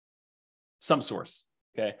some source,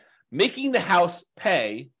 okay? Making the house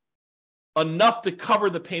pay enough to cover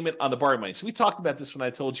the payment on the borrowing money. So we talked about this when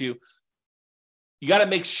I told you, you got to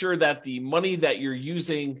make sure that the money that you're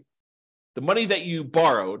using, the money that you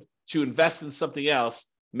borrowed to invest in something else,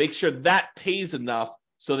 make sure that pays enough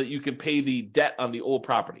so that you can pay the debt on the old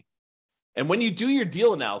property. And when you do your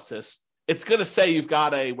deal analysis, it's going to say you've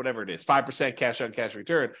got a, whatever it is, 5% cash on cash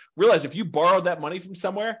return. Realize if you borrowed that money from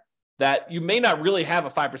somewhere, that you may not really have a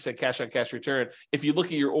 5% cash on cash return. If you look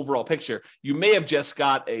at your overall picture, you may have just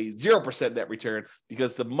got a 0% net return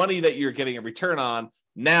because the money that you're getting a return on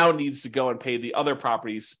now needs to go and pay the other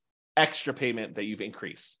property's extra payment that you've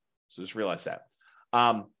increased. So just realize that.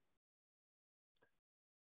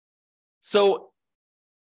 So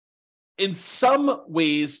in some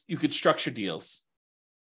ways, you could structure deals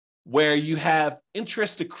where you have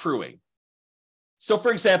interest accruing. So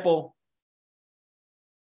for example,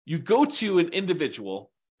 you go to an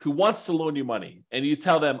individual who wants to loan you money and you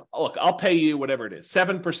tell them, look, I'll pay you whatever it is,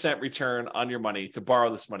 7% return on your money to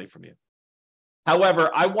borrow this money from you.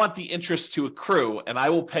 However, I want the interest to accrue and I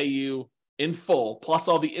will pay you in full, plus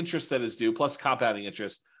all the interest that is due, plus compounding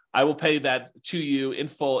interest. I will pay that to you in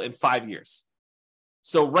full in 5 years.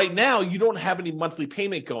 So right now, you don't have any monthly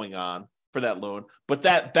payment going on for that loan, but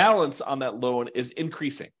that balance on that loan is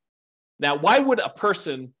increasing. Now, why would a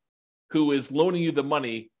person who is loaning you the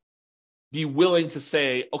money be willing to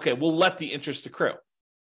say, okay, we'll let the interest accrue?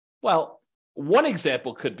 Well, one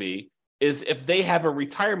example could be is if they have a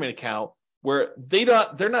retirement account where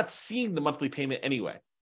they're not seeing the monthly payment anyway.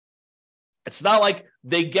 It's not like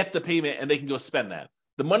they get the payment and they can go spend that.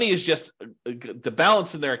 The money is just, the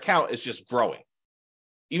balance in their account is just growing,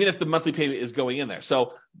 even if the monthly payment is going in there.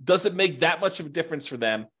 So does it make that much of a difference for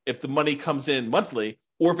them if the money comes in monthly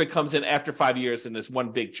or if it comes in after 5 years in this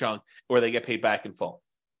one big chunk where they get paid back in full?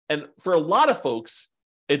 And for a lot of folks,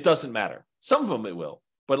 it doesn't matter. Some of them it will,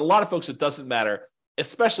 but a lot of folks, it doesn't matter,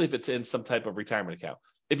 especially if it's in some type of retirement account.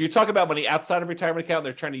 If you're talking about money outside of retirement account,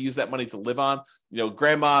 they're trying to use that money to live on. You know,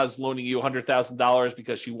 grandma is loaning you $100,000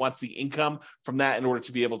 because she wants the income from that in order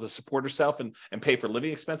to be able to support herself and pay for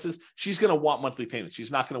living expenses. She's going to want monthly payments.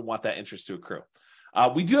 She's not going to want that interest to accrue.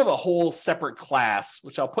 We do have a whole separate class,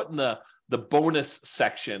 which I'll put in the bonus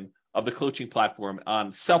section of the coaching platform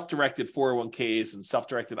on self-directed 401ks and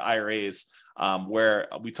self-directed IRAs, where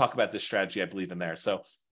we talk about this strategy, I believe, in there. So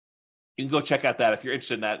you can go check out that if you're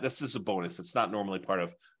interested in that. This is a bonus. It's not normally part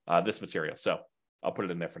of this material. So I'll put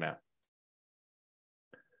it in there for now.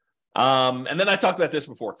 And then I talked about this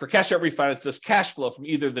before. For cash out refinance, does cash flow from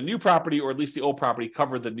either the new property or at least the old property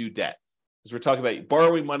cover the new debt? Because we're talking about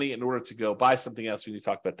borrowing money in order to go buy something else. We need to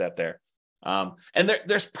talk about that there. And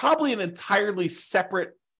there's probably an entirely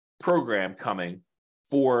separate program coming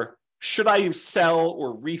for should I sell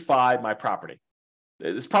or refi my property?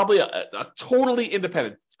 It's probably a totally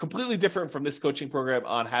independent, completely different from this coaching program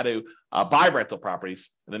on how to buy rental properties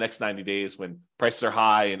in the next 90 days when prices are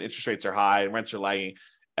high and interest rates are high and rents are lagging.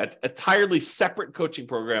 An entirely separate coaching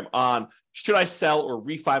program on should I sell or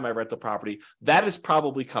refi my rental property? That is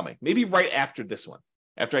probably coming, maybe right after this one.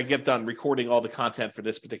 After I get done recording all the content for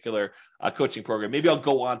this particular coaching program, maybe I'll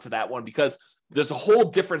go on to that one because there's a whole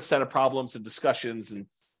different set of problems and discussions and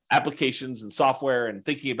applications and software and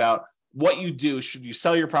thinking about what you do. Should you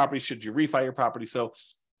sell your property? Should you refi your property? So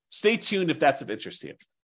stay tuned if that's of interest to you.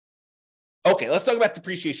 Okay, let's talk about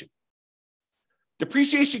depreciation.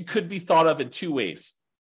 Depreciation could be thought of in two ways.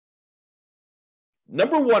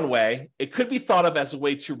 Number one way, it could be thought of as a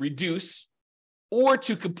way to reduce or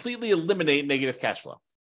to completely eliminate negative cash flow.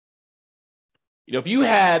 You know, if you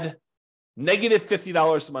had negative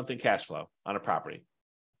 $50 a month in cash flow on a property,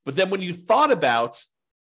 but then when you thought about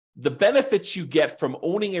the benefits you get from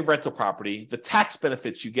owning a rental property, the tax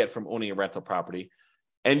benefits you get from owning a rental property,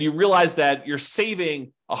 and you realize that you're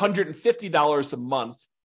saving $150 a month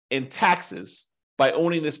in taxes by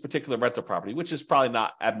owning this particular rental property, which is probably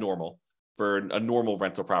not abnormal for a normal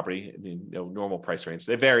rental property, normal price range.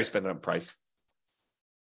 They vary depending on price.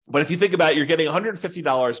 But if you think about it, you're getting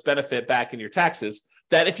 $150 benefit back in your taxes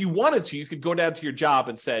that if you wanted to, you could go down to your job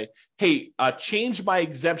and say, hey, change my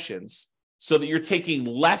exemptions so that you're taking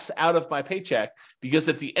less out of my paycheck, because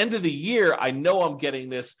at the end of the year, I know I'm getting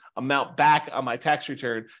this amount back on my tax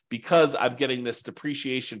return because I'm getting this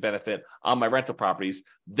depreciation benefit on my rental properties.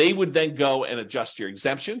 They would then go and adjust your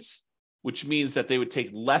exemptions, which means that they would take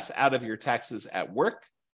less out of your taxes at work,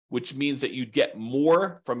 which means that you'd get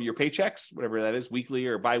more from your paychecks, whatever that is, weekly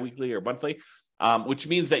or biweekly or monthly, which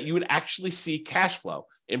means that you would actually see cash flow,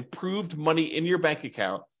 improved money in your bank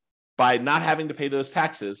account by not having to pay those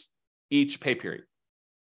taxes each pay period.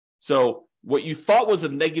 So what you thought was a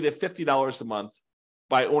negative $50 a month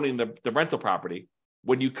by owning the rental property,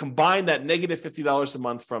 when you combine that negative $50 a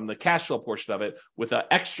month from the cash flow portion of it with an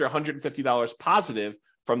extra $150 positive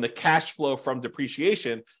from the cash flow from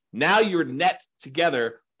depreciation, now you're net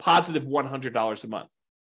together positive $100 a month.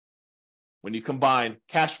 When you combine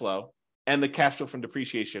cash flow and the cash flow from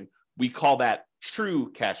depreciation, we call that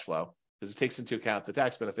true cash flow because it takes into account the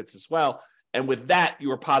tax benefits as well. And with that,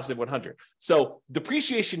 you are positive 100. So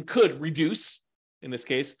depreciation could reduce, in this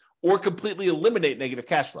case, or completely eliminate negative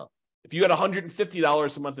cash flow. If you had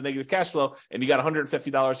 $150 a month of negative cash flow and you got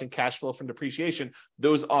 $150 in cash flow from depreciation,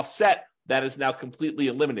 those offset. That is now completely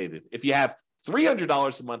eliminated. If you have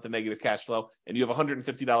 $300 a month of negative cash flow and you have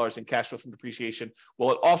 $150 in cash flow from depreciation,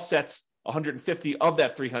 well, it offsets 150 of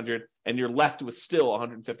that 300 and you're left with still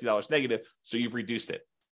 $150 negative, so you've reduced it.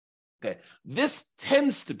 Okay. This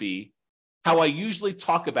tends to be how I usually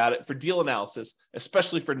talk about it for deal analysis,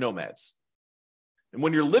 especially for nomads. And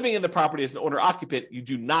when you're living in the property as an owner-occupant, you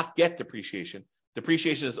do not get depreciation.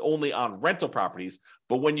 Depreciation is only on rental properties.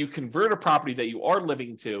 But when you convert a property that you are living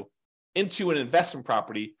into an investment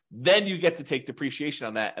property, then you get to take depreciation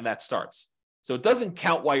on that, and that starts. So it doesn't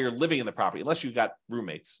count while you're living in the property, unless you've got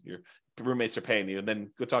roommates. Your roommates are paying you, and then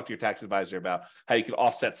go talk to your tax advisor about how you can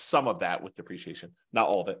offset some of that with depreciation, not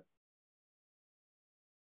all of it.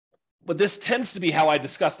 But this tends to be how I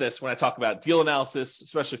discuss this when I talk about deal analysis,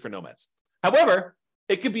 especially for nomads. However,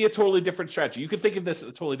 it could be a totally different strategy. You could think of this in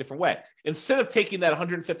a totally different way. Instead of taking that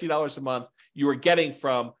 $150 a month you are getting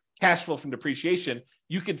from cash flow from depreciation,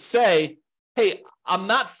 you could say, hey, I'm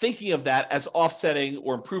not thinking of that as offsetting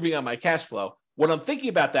or improving on my cash flow. What I'm thinking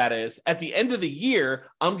about that is at the end of the year,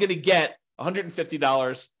 I'm going to get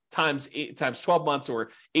 $150 times 12 months, or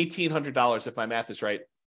 $1,800 if my math is right.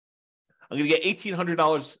 I'm going to get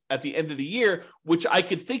 $1,800 at the end of the year, which I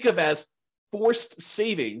could think of as forced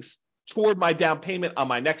savings toward my down payment on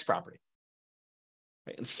my next property.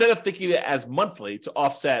 Right? Instead of thinking of it as monthly to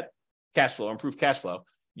offset cash flow, improve cash flow,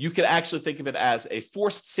 you could actually think of it as a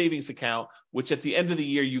forced savings account, which at the end of the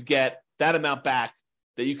year, you get that amount back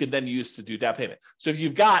that you can then use to do down payment. So if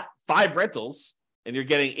you've got 5 rentals and you're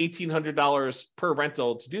getting $1,800 per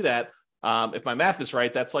rental to do that, if my math is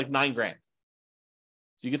right, that's like $9,000.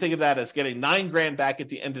 So you can think of that as getting $9,000 back at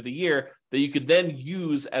the end of the year that you could then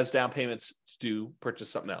use as down payments to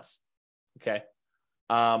purchase something else. Okay.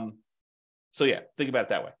 So yeah, think about it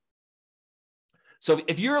that way. So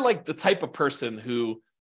if you're like the type of person who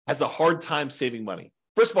has a hard time saving money,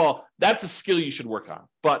 first of all, that's a skill you should work on.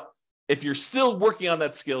 But if you're still working on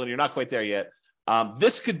that skill and you're not quite there yet,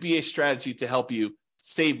 this could be a strategy to help you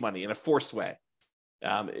save money in a forced way.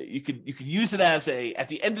 You could use it as at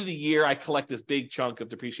the end of the year, I collect this big chunk of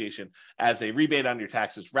depreciation as a rebate on your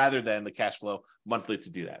taxes rather than the cash flow monthly to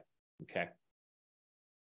do that. Okay.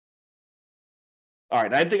 All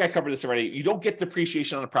right. I think I covered this already. You don't get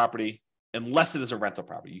depreciation on a property unless it is a rental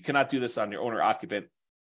property. You cannot do this on your owner occupant.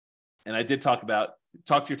 And I did talk to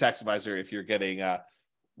your tax advisor if you're getting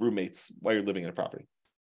roommates while you're living in a property.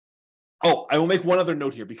 Oh, I will make one other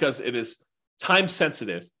note here because it is time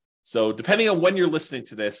sensitive. So depending on when you're listening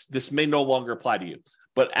to this, this may no longer apply to you.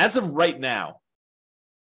 But as of right now,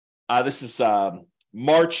 this is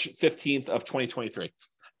March 15th of 2023.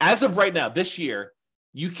 As of right now, this year,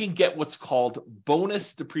 you can get what's called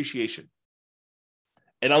bonus depreciation.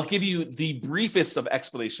 And I'll give you the briefest of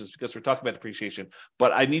explanations because we're talking about depreciation,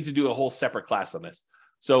 but I need to do a whole separate class on this.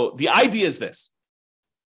 So the idea is this.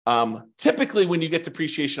 Typically, when you get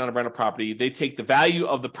depreciation on a rental property, they take the value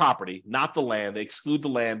of the property, not the land. They exclude the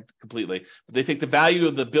land completely, but they take the value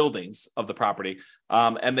of the buildings of the property,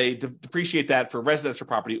 and they depreciate that for residential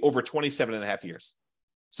property over 27 and a half years.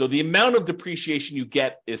 So the amount of depreciation you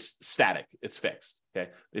get is static. It's fixed. Okay.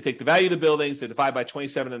 They take the value of the buildings, they divide by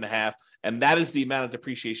 27 and a half, and that is the amount of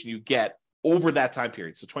depreciation you get over that time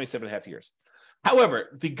period. So 27 and a half years.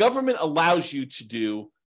 However, the government allows you to do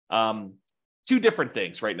two different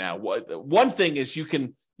things right now. One thing is you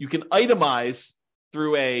can itemize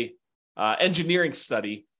through a engineering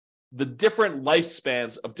study the different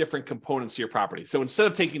lifespans of different components of your property. So instead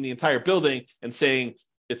of taking the entire building and saying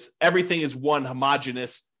everything is one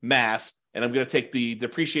homogeneous mass, and I'm going to take the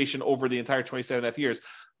depreciation over the entire 27.5 years.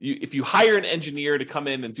 If you hire an engineer to come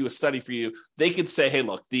in and do a study for you, they could say, hey,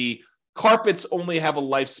 look, the carpets only have a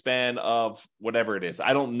lifespan of whatever it is.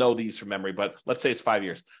 I don't know these from memory, but let's say it's 5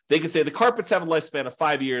 years. They could say the carpets have a lifespan of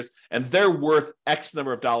 5 years and they're worth X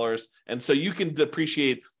number of dollars. And so you can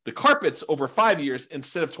depreciate the carpets over 5 years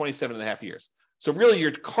instead of 27.5 years. So really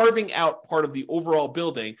you're carving out part of the overall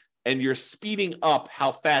building and you're speeding up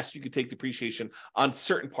how fast you can take depreciation on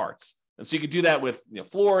certain parts. And so you could do that with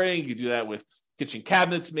flooring, you could do that with kitchen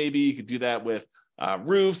cabinets, maybe you could do that with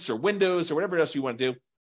roofs or windows or whatever else you want to do.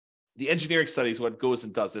 The engineering study is what goes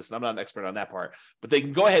and does this, and I'm not an expert on that part, but they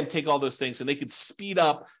can go ahead and take all those things and they can speed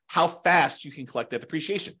up how fast you can collect that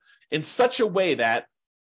depreciation in such a way that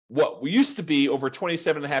what we used to be over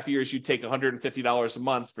 27.5 years, you'd take $150 a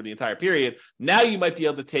month for the entire period. Now you might be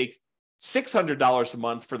able to take $600 a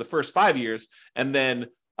month for the first 5 years, and then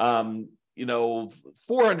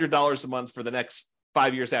 $400 a month for the next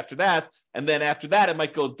 5 years after that. And then after that, it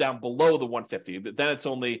might go down below the 150, but then it's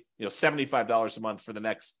only $75 a month for the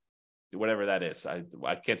next whatever that is. I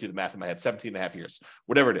can't do the math in my head, 17.5 years,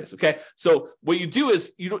 whatever it is. Okay. So what you do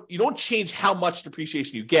is you don't change how much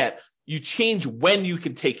depreciation you get. You change when you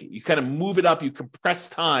can take it. You kind of move it up, you compress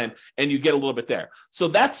time, and you get a little bit there. So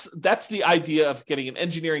that's the idea of getting an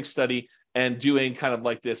engineering study and doing kind of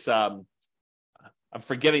like this, I'm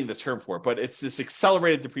forgetting the term for it, but it's this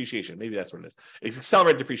accelerated depreciation. Maybe that's what it is. It's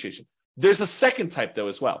accelerated depreciation. There's a second type though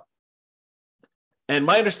as well. And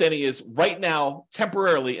my understanding is right now,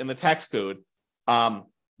 temporarily in the tax code,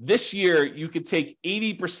 this year you could take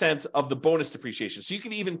 80% of the bonus depreciation. So you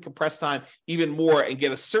can even compress time even more and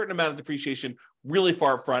get a certain amount of depreciation really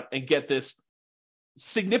far up front and get this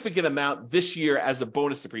significant amount this year as a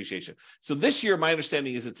bonus depreciation. So this year, my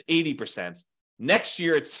understanding is it's 80%. Next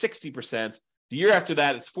year, it's 60%. The year after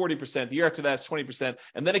that, it's 40%. The year after that, it's 20%.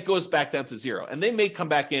 And then it goes back down to zero. And they may come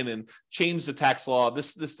back in and change the tax law.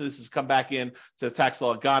 This has come back in to the tax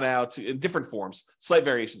law, gone out in different forms, slight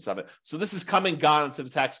variations of it. So this is come and gone into the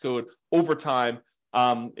tax code over time.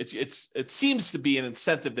 It seems to be an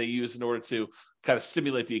incentive they use in order to kind of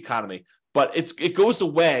stimulate the economy. But it goes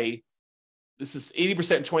away. This is 80%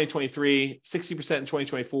 in 2023, 60% in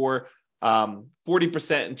 2024,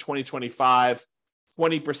 40% in 2025,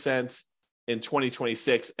 20% in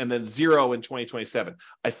 2026, and then zero in 2027.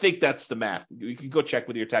 I think that's the math. You can go check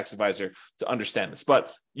with your tax advisor to understand this,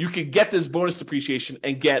 but you can get this bonus depreciation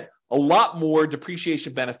and get a lot more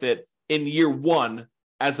depreciation benefit in year one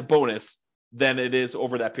as a bonus than it is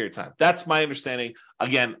over that period of time. That's my understanding.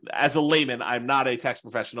 Again, as a layman, I'm not a tax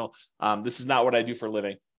professional. This is not what I do for a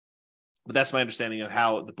living, but that's my understanding of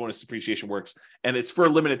how the bonus depreciation works. And it's for a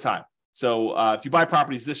limited time. So if you buy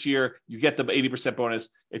properties this year, you get the 80% bonus.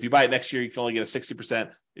 If you buy it next year, you can only get a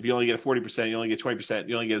 60%. If you only get a 40%, you only get 20%,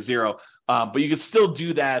 you only get a zero. But you can still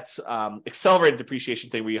do that accelerated depreciation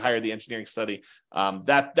thing where you hire the engineering study.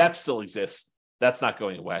 That still exists. That's not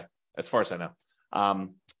going away, as far as I know.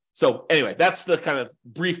 So anyway, that's the kind of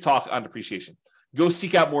brief talk on depreciation. Go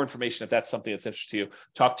seek out more information if that's something that's interesting to you.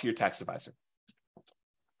 Talk to your tax advisor.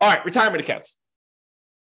 All right, retirement accounts.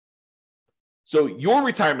 So your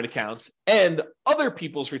retirement accounts and other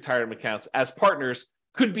people's retirement accounts as partners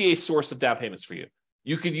could be a source of down payments for you.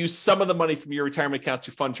 You could use some of the money from your retirement account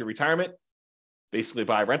to fund your retirement, basically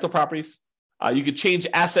buy rental properties. You could change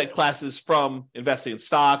asset classes from investing in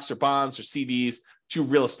stocks or bonds or CDs to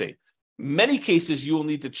real estate. Many cases, you will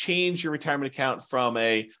need to change your retirement account from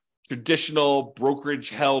a traditional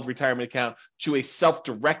brokerage-held retirement account to a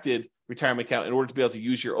self-directed retirement account in order to be able to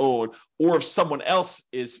use your own, or if someone else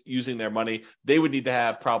is using their money, they would need to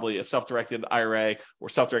have probably a self-directed IRA or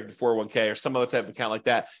self-directed 401k or some other type of account like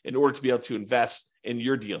that in order to be able to invest in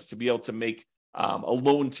your deals, to be able to make a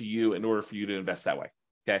loan to you in order for you to invest that way.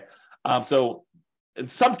 Okay. So in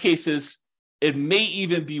some cases, it may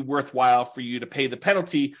even be worthwhile for you to pay the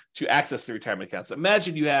penalty to access the retirement accounts.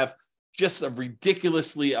 Imagine you have just a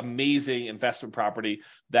ridiculously amazing investment property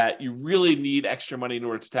that you really need extra money in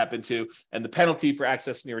order to tap into. And the penalty for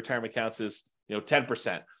accessing your retirement accounts is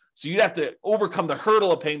 10%. So you'd have to overcome the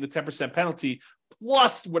hurdle of paying the 10% penalty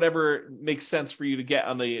plus whatever makes sense for you to get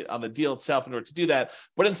on the deal itself in order to do that.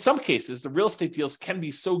 But in some cases, the real estate deals can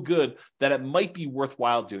be so good that it might be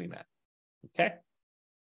worthwhile doing that. Okay.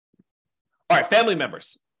 All right, family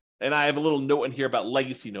members. And I have a little note in here about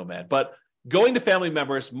legacy nomad, but going to family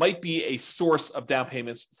members might be a source of down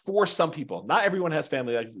payments for some people. Not everyone has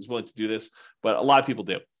family that is willing to do this, but a lot of people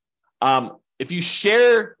do. If you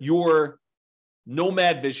share your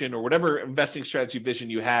nomad vision or whatever investing strategy vision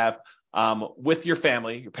you have with your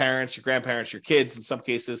family, your parents, your grandparents, your kids in some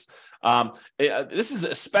cases, this is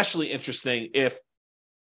especially interesting if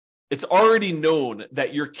it's already known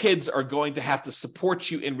that your kids are going to have to support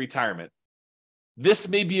you in retirement. This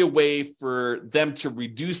may be a way for them to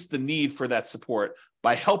reduce the need for that support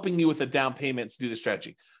by helping you with a down payment to do the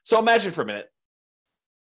strategy. So imagine for a minute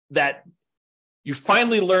that you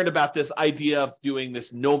finally learned about this idea of doing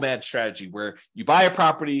this nomad strategy where you buy a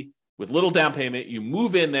property with little down payment, you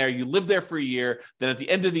move in there, you live there for a year, then at the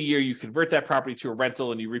end of the year, you convert that property to a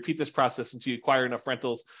rental and you repeat this process until you acquire enough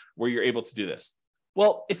rentals where you're able to do this.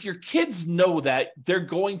 Well, if your kids know that they're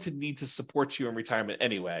going to need to support you in retirement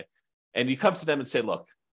anyway, and you come to them and say, look,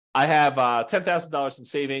 I have $10,000 in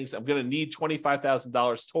savings. I'm going to need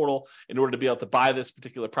 $25,000 total in order to be able to buy this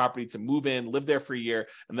particular property, to move in, live there for a year,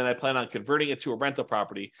 and then I plan on converting it to a rental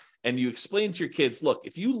property. And you explain to your kids, look,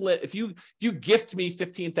 if you gift me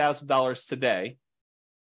 $15,000 today,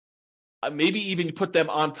 maybe even you put them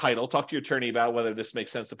on title, talk to your attorney about whether this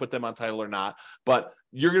makes sense to put them on title or not, but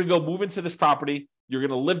you're going to go move into this property. You're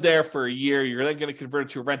going to live there for a year. You're then going to convert it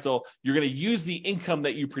to a rental. You're going to use the income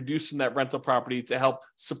that you produce from that rental property to help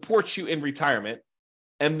support you in retirement.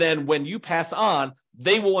 And then when you pass on,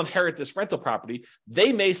 they will inherit this rental property.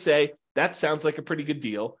 They may say, that sounds like a pretty good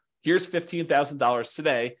deal. Here's $15,000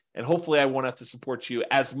 today, and hopefully I won't have to support you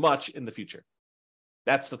as much in the future.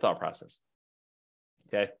 That's the thought process.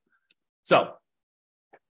 Okay. So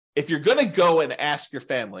if you're going to go and ask your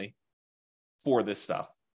family for this stuff,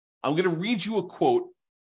 I'm going to read you a quote,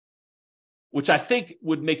 which I think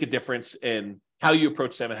would make a difference in how you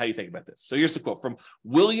approach them and how you think about this. So here's the quote from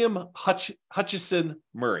William Hutchison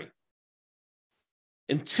Murray.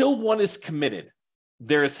 Until one is committed,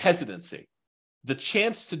 there is hesitancy, the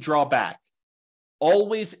chance to draw back,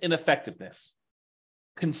 always ineffectiveness.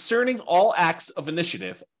 Concerning all acts of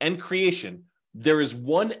initiative and creation, there is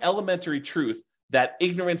one elementary truth, that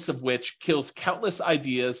ignorance of which kills countless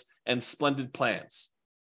ideas and splendid plans.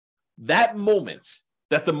 That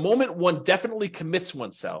the moment one definitely commits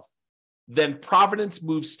oneself, then providence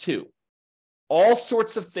moves too. All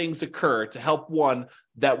sorts of things occur to help one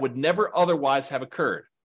that would never otherwise have occurred.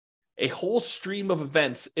 A whole stream of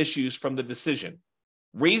events issues from the decision,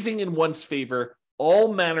 raising in one's favor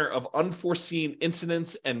all manner of unforeseen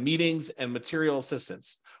incidents and meetings and material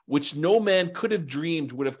assistance, which no man could have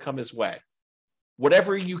dreamed would have come his way.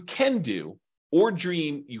 Whatever you can do or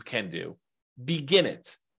dream you can do, begin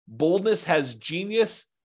it. Boldness has genius,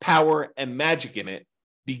 power, and magic in it.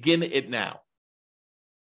 Begin it now.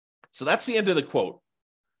 So that's the end of the quote.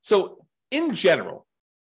 So in general,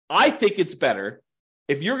 I think it's better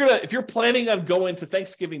if you're planning on going to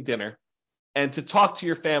Thanksgiving dinner and to talk to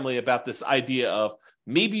your family about this idea of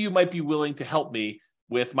maybe you might be willing to help me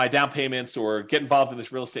with my down payments or get involved in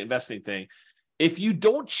this real estate investing thing. If you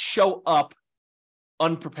don't show up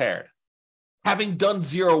unprepared, having done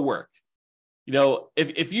zero work,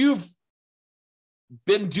 if you've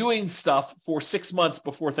been doing stuff for 6 months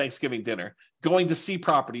before Thanksgiving dinner, going to see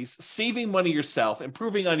properties, saving money yourself,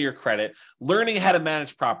 improving on your credit, learning how to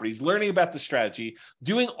manage properties, learning about the strategy,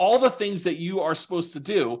 doing all the things that you are supposed to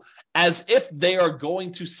do as if they are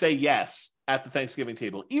going to say yes at the Thanksgiving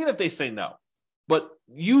table, even if they say no. But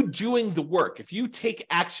you doing the work, if you take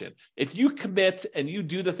action, if you commit and you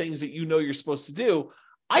do the things that you know you're supposed to do,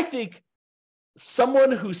 I think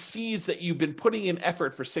someone who sees that you've been putting in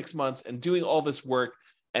effort for 6 months and doing all this work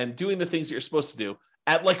and doing the things that you're supposed to do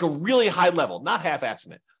at like a really high level, not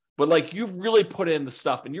half-assing it, but like you've really put in the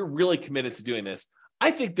stuff and you're really committed to doing this,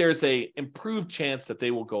 I think there's a improved chance that they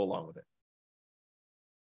will go along with it.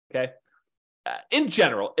 Okay. In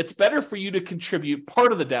general, it's better for you to contribute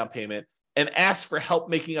part of the down payment and ask for help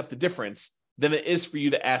making up the difference than it is for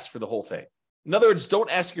you to ask for the whole thing. In other words, don't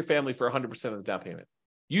ask your family for 100% of the down payment.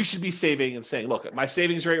 You should be saving and saying, look, my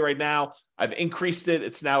savings rate right now, I've increased it.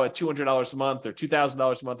 It's now at $200 a month or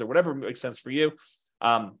 $2,000 a month or whatever makes sense for you.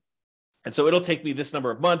 And so it'll take me this number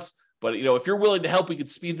of months. But, if you're willing to help, we can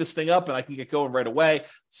speed this thing up and I can get going right away.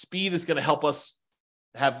 Speed is going to help us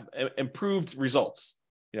have improved results,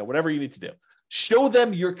 whatever you need to do. Show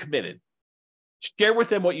them you're committed. Share with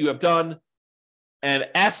them what you have done and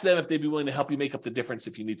ask them if they'd be willing to help you make up the difference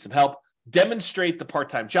if you need some help. Demonstrate the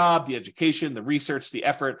part-time job, the education, the research, the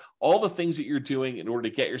effort, all the things that you're doing in order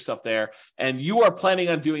to get yourself there. And you are planning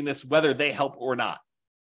on doing this whether they help or not.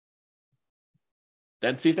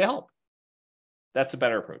 Then see if they help. That's a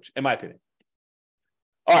better approach, in my opinion.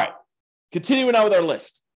 All right. Continuing on with our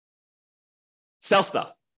list. Sell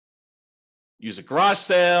stuff. Use a garage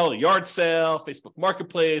sale, a yard sale, Facebook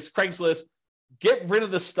Marketplace, Craigslist. Get rid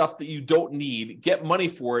of the stuff that you don't need, get money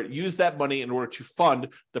for it, use that money in order to fund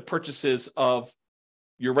the purchases of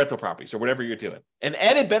your rental properties or whatever you're doing. An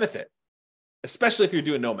added benefit, especially if you're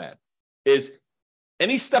doing nomad, is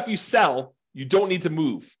any stuff you sell you don't need to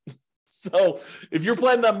move. So if you're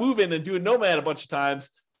planning on moving and doing nomad a bunch of times,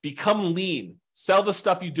 become lean. Sell the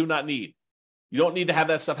stuff you do not need. You don't need to have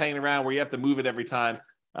that stuff hanging around where you have to move it every time.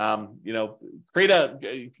 Go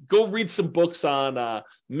read some books on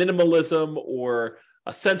minimalism or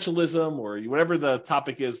essentialism or whatever the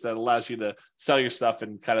topic is that allows you to sell your stuff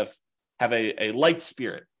and kind of have a light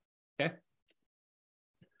spirit. Okay.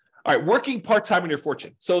 All right. Working part-time on your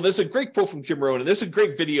fortune. So there's a great quote from Jim Rohn, and there's a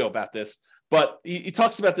great video about this, but he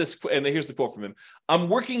talks about this. And here's the quote from him. I'm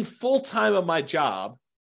working full-time on my job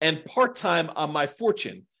and part-time on my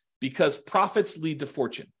fortune because profits lead to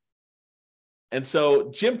fortune. And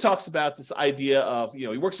so Jim talks about this idea of, he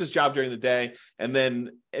works his job during the day, and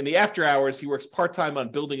then in the after hours, he works part-time on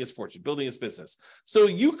building his fortune, building his business. So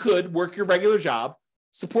you could work your regular job,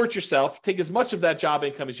 support yourself, take as much of that job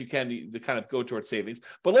income as you can to kind of go towards savings.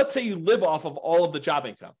 But let's say you live off of all of the job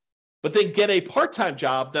income, but then get a part-time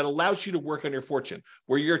job that allows you to work on your fortune,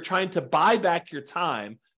 where you're trying to buy back your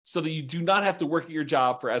time so that you do not have to work at your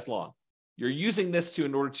job for as long. You're using this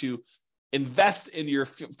in order to invest in your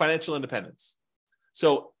financial independence.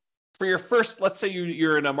 So for your first, let's say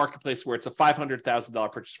you're in a marketplace where it's a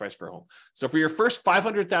 $500,000 purchase price for a home. So for your first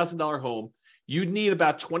 $500,000 home, you need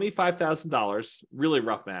about $25,000, really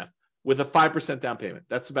rough math, with a 5% down payment.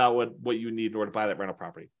 That's about what you need in order to buy that rental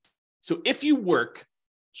property. So if you work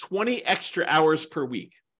 20 extra hours per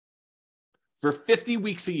week for 50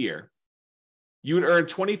 weeks a year, you would earn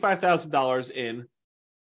 $25,000 in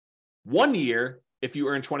 1 year if you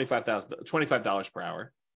earn $25 per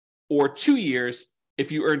hour, or 2 years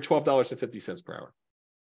if you earn $12.50 per hour.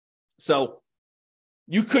 So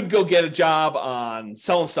you could go get a job on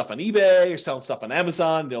selling stuff on eBay or selling stuff on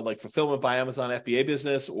Amazon, like fulfillment by Amazon FBA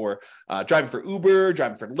business, or driving for Uber,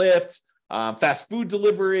 driving for Lyft, fast food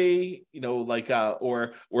delivery,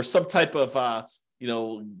 or some type of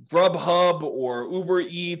Grubhub or Uber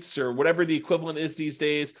Eats or whatever the equivalent is these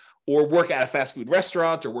days, or work at a fast food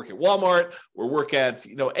restaurant, or work at Walmart, or work at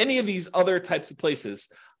any of these other types of places.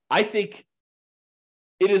 I think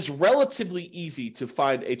it is relatively easy to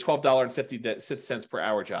find a $12.50 per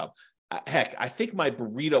hour job. Heck, I think my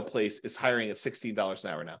burrito place is hiring at $16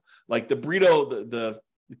 an hour now. Like the burrito, the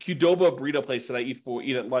Qdoba burrito place that I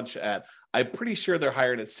eat at lunch at, I'm pretty sure they're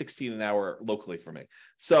hiring at $16 an hour locally for me.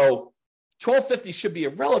 So $12.50 should be a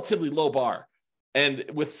relatively low bar. And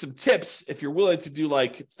with some tips, if you're willing to do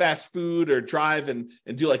like fast food or drive and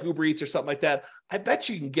do like Uber Eats or something like that, I bet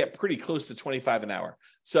you can get pretty close to $25 an hour.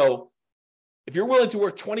 So if you're willing to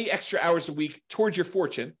work 20 extra hours a week towards your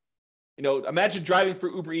fortune, imagine driving for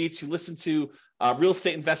Uber Eats. You listen to real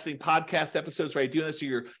estate investing podcast episodes where you're doing this. So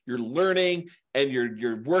you're learning and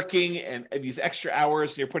you're working and these extra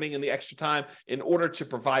hours, and you're putting in the extra time in order to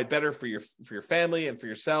provide better for your family and for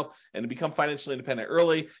yourself, and to become financially independent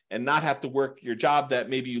early and not have to work your job that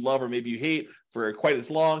maybe you love or maybe you hate for quite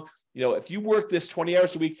as long. If you work this 20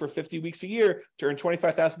 hours a week for 50 weeks a year to earn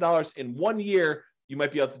 $25,000 in 1 year, you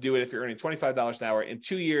might be able to do it if you're earning $25 an hour. In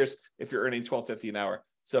 2 years, if you're earning $12.50 an hour.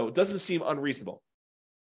 So it doesn't seem unreasonable.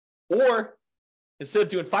 Or instead of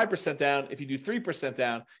doing 5% down, if you do 3%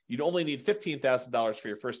 down, you'd only need $15,000 for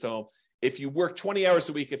your first home. If you work 20 hours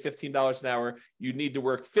a week at $15 an hour, you need to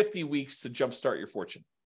work 50 weeks to jumpstart your fortune.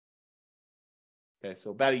 Okay,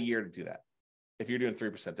 so about a year to do that if you're doing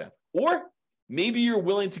 3% down. Or maybe you're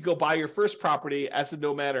willing to go buy your first property as a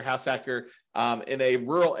nomad or house hacker in a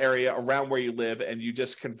rural area around where you live, and you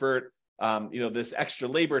just convert this extra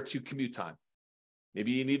labor to commute time.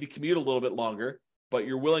 Maybe you need to commute a little bit longer, but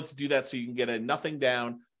you're willing to do that so you can get a nothing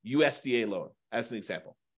down USDA loan, as an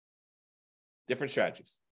example. Different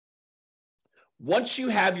strategies. Once you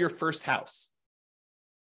have your first house,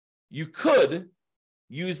 you could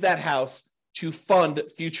use that house to fund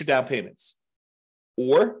future down payments,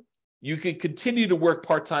 or you could continue to work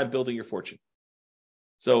part-time building your fortune.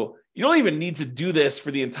 So you don't even need to do this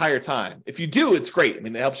for the entire time. If you do, it's great.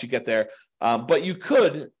 It helps you get there. But you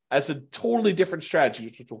could, as a totally different strategy,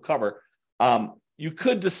 which we'll cover, you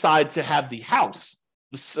could decide to have the house,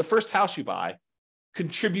 the first house you buy,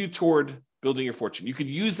 contribute toward building your fortune. You could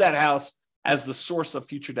use that house as the source of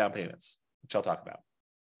future down payments, which I'll talk about.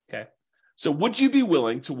 Okay. So would you be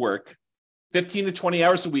willing to work 15 to 20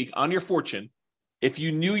 hours a week on your fortune if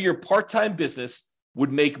you knew your part-time business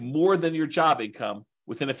would make more than your job income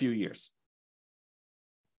within a few years?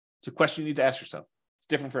 It's a question you need to ask yourself. It's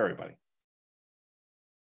different for everybody.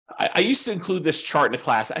 I used to include this chart in a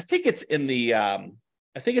class. I think it's in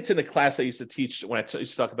the class I used to teach when I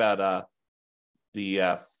used to talk about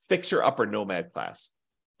the Fixer Upper Nomad class.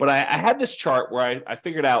 But I had this chart where I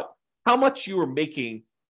figured out how much you were making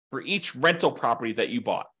for each rental property that you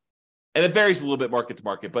bought. And it varies a little bit market to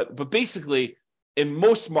market, but basically in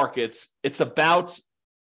most markets, it's about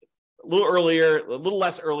a little earlier, a little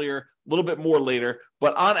less earlier, a little bit more later,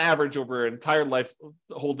 but on average over an entire life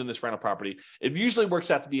holding this rental property, it usually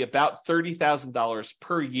works out to be about $30,000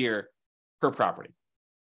 per year per property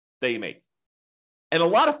that you make. And a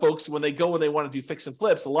lot of folks, when they want to do fix and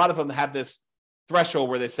flips, a lot of them have this threshold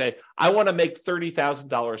where they say, I want to make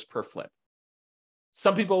 $30,000 per flip.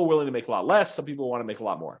 Some people are willing to make a lot less. Some people want to make a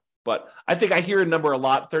lot more. But I think I hear a number a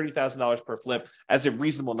lot, $30,000 per flip, as a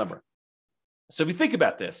reasonable number. So if you think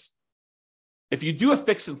about this, if you do a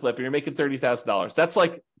fix and flip and you're making $30,000, that's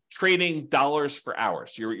like trading dollars for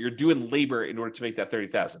hours. You're doing labor in order to make that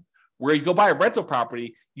 $30,000. Where you go buy a rental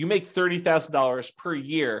property, you make $30,000 per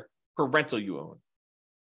year per rental you own.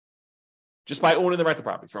 Just by owning the rental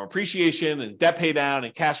property, from appreciation and debt pay down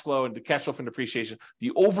and cash flow from depreciation,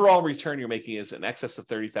 the overall return you're making is in excess of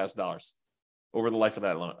 $30,000 over the life of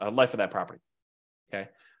that loan, life of that property. Okay,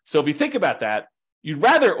 so if you think about that, you'd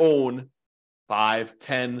rather own 5,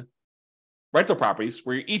 10 rental properties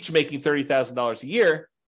where you're each making $30,000 a year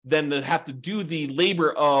than to have to do the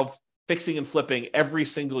labor of fixing and flipping every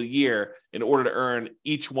single year in order to earn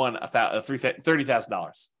each one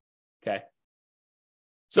 $30,000. Okay.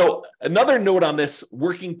 So another note on this,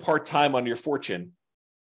 working part-time on your fortune,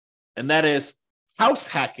 and that is house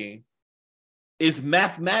hacking is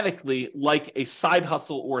mathematically like a side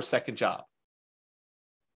hustle or a second job.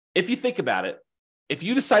 If you think about it, if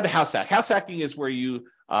you decide to house hacking is where you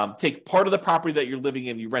take part of the property that you're living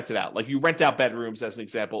in, you rent it out. Like you rent out bedrooms as an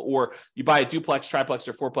example, or you buy a duplex, triplex,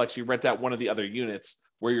 or fourplex, you rent out one of the other units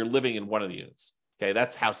where you're living in one of the units. Okay,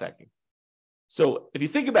 that's house hacking. So if you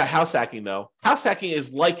think about house hacking though, house hacking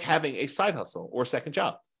is like having a side hustle or second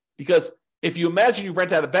job. Because if you imagine you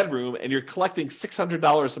rent out a bedroom and you're collecting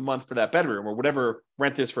 $600 a month for that bedroom, or whatever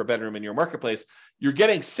rent is for a bedroom in your marketplace, you're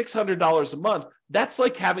getting $600 a month. That's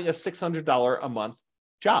like having a $600 a month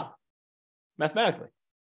job, mathematically.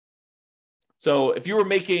 So if you were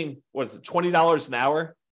making, $20 an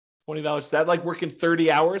hour, $20, is that like working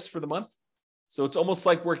 30 hours for the month? So it's almost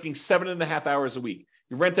like working 7.5 hours a week.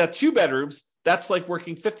 You rent out 2 bedrooms, that's like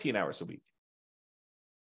working 15 hours a week.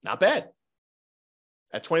 Not bad.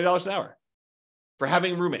 At $20 an hour for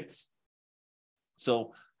having roommates.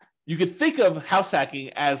 So you could think of house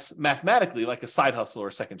hacking as mathematically like a side hustle or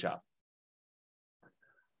a second job.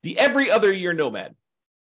 The every other year nomad.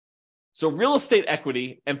 So real estate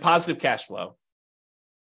equity and positive cash flow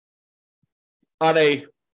on a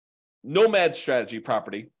nomad strategy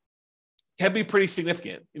property can be pretty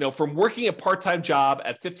significant. You know, from working a part-time job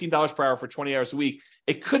at $15 per hour for 20 hours a week,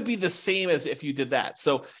 it could be the same as if you did that.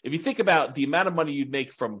 So if you think about the amount of money you'd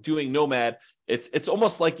make from doing nomad, it's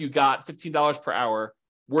almost like you got $15 per hour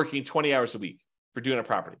working 20 hours a week for doing a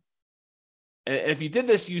property. And if you did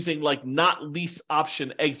this using like not lease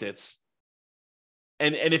option exits,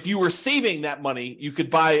 and if you were saving that money, you could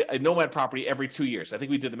buy a nomad property every 2 years. I think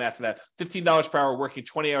we did the math for that. $15 per hour working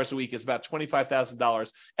 20 hours a week is about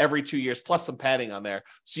 $25,000 every 2 years, plus some padding on there.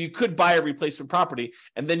 So you could buy a replacement property,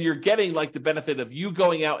 and then you're getting like the benefit of you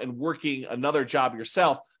going out and working another job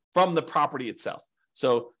yourself from the property itself.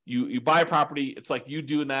 So you buy a property, it's like you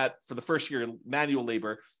doing that for the first year, manual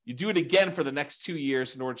labor. You do it again for the next 2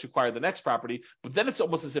 years in order to acquire the next property, but then it's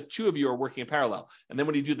almost as if 2 of you are working in parallel. And then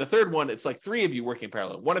when you do the third one, it's like 3 of you working in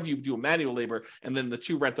parallel. 1 of you do a manual labor, and then the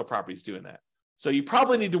 2 rental properties doing that. So you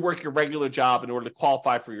probably need to work your regular job in order to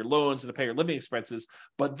qualify for your loans and to pay your living expenses,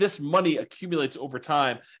 but this money accumulates over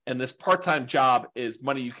time, and this part-time job is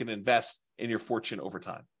money you can invest in your fortune over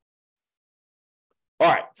time. All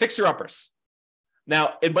right, fixer-uppers.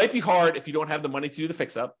 Now, it might be hard if you don't have the money to do the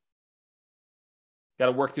fix-up. Got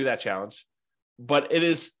to work through that challenge. But it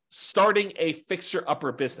is starting a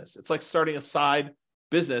fixer-upper business. It's like starting a side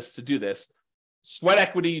business to do this. Sweat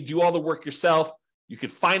equity, you do all the work yourself. You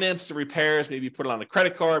could finance the repairs, maybe put it on a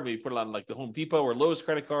credit card, maybe put it on like the Home Depot or Lowe's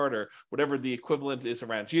credit card or whatever the equivalent is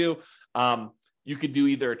around you. You could do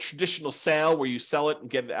either a traditional sale where you sell it and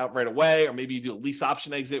get it out right away, or maybe you do a lease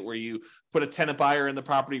option exit where you put a tenant buyer in the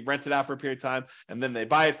property, rent it out for a period of time, and then they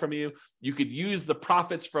buy it from you. You could use the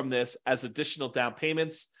profits from this as additional down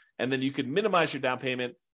payments, and then you could minimize your down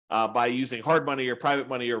payment by using hard money or private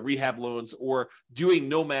money or rehab loans, or doing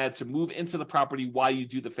nomad to move into the property while you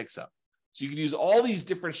do the fix-up. So you can use all these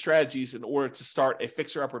different strategies in order to start a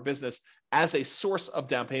fixer-upper business as a source of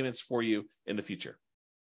down payments for you in the future.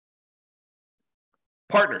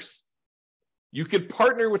 Partners. You could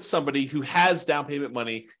partner with somebody who has down payment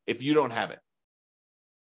money if you don't have it.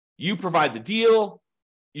 You provide the deal,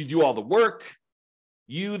 you do all the work,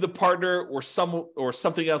 you, the partner, or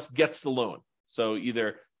something else gets the loan. So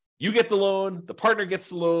either You get the loan, the partner gets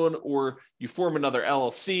the loan, or you form another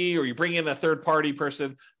LLC, or you bring in a third-party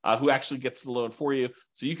person who actually gets the loan for you.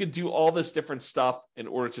 So you can do all this different stuff in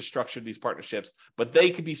order to structure these partnerships, but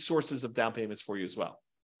they could be sources of down payments for you as well.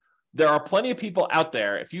 There are plenty of people out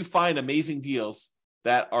there, if you find amazing deals,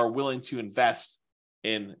 that are willing to invest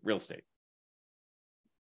in real estate.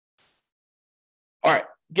 All right,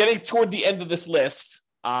 getting toward the end of this list,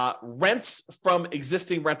 rents from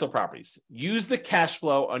existing rental properties. Use the cash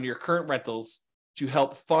flow on your current rentals to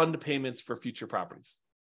help fund payments for future properties.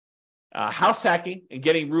 House hacking and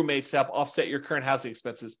getting roommates to help offset your current housing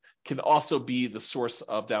expenses can also be the source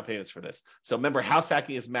of down payments for this. So remember, house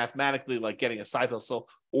hacking is mathematically like getting a side hustle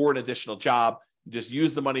or an additional job. You just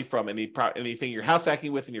use the money from anything you're house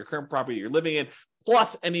hacking with in your current property you're living in,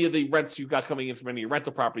 plus any of the rents you've got coming in from any of your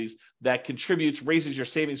rental properties that contributes, raises your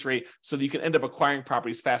savings rate so that you can end up acquiring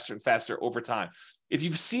properties faster and faster over time. If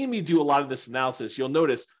you've seen me do a lot of this analysis, you'll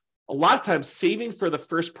notice a lot of times saving for the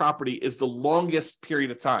first property is the longest period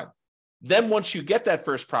of time. Then once you get that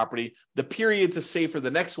first property, the period to save for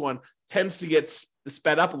the next one tends to get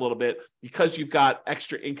sped up a little bit because you've got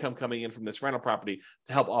extra income coming in from this rental property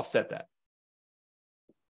to help offset that.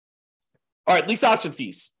 All right, lease option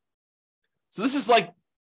fees. So this is like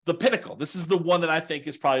the pinnacle. This is the one that I think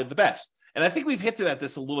is probably the best. And I think we've hinted at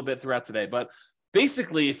this a little bit throughout today, but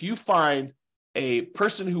basically if you find a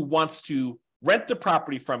person who wants to rent the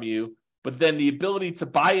property from you, but then the ability to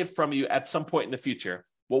buy it from you at some point in the future,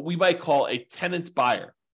 what we might call a tenant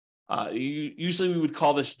buyer. Usually we would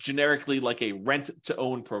call this generically like a rent to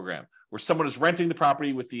own program, where someone is renting the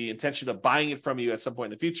property with the intention of buying it from you at some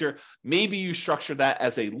point in the future. Maybe you structure that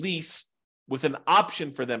as a lease with an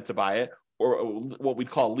option for them to buy it, or what we'd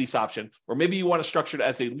call a lease option, or maybe you want to structure it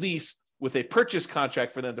as a lease with a purchase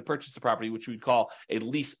contract for them to purchase the property, which we'd call a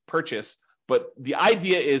lease purchase. But the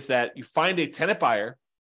idea is that you find a tenant buyer,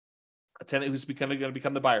 a tenant who's going to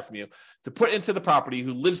become the buyer from you, to put into the property,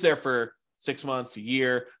 who lives there for 6 months, a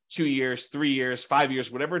year, 2 years, 3 years, 5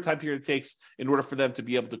 years, whatever time period it takes in order for them to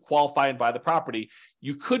be able to qualify and buy the property.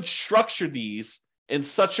 You could structure these in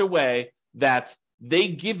such a way that they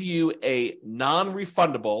give you a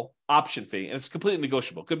non-refundable option fee, and it's completely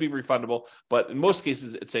negotiable. It could be refundable, but in most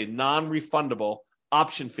cases, it's a non-refundable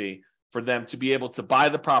option fee for them to be able to buy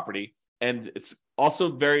the property. And it's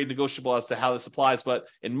also very negotiable as to how this applies, but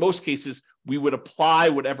in most cases, we would apply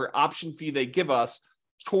whatever option fee they give us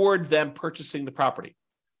toward them purchasing the property.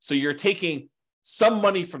 So you're taking some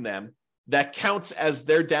money from them that counts as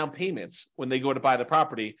their down payments when they go to buy the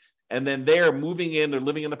property, and then they're moving in, they're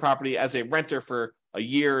living in the property as a renter for a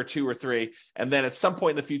year or 2 or 3, and then at some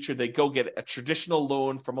point in the future, they go get a traditional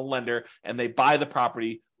loan from a lender, and they buy the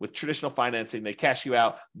property with traditional financing, they cash you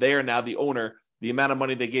out, they are now the owner. The amount of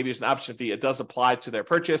money they gave you as an option fee, it does apply to their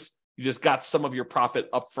purchase. You just got some of your profit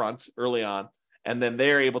up front early on, and then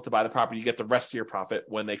they're able to buy the property. You get the rest of your profit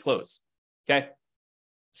when they close, okay?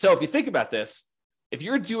 So if you think about this, if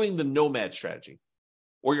you're doing the nomad strategy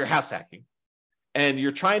or you're house hacking, and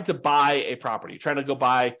you're trying to buy a property, trying to go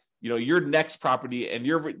buy, your next property, and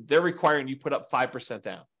they're requiring you put up 5%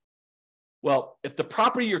 down. Well, if the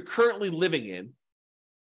property you're currently living in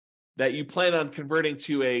that you plan on converting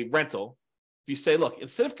to a rental, if you say, look,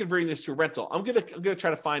 instead of converting this to a rental, I'm gonna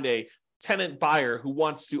try to find a tenant buyer who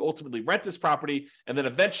wants to ultimately rent this property and then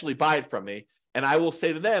eventually buy it from me. And I will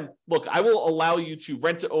say to them, look, I will allow you to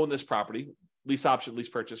rent to own this property, lease option, lease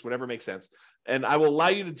purchase, whatever makes sense. And I will allow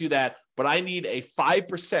you to do that, but I need a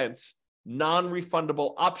 5%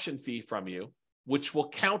 non-refundable option fee from you, which will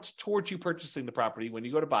count towards you purchasing the property when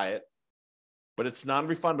you go to buy it, but it's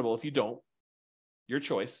non-refundable if you don't, your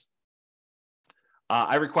choice.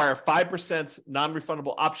 I require a 5%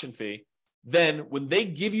 non-refundable option fee. Then when they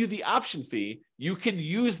give you the option fee, you can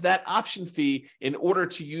use that option fee in order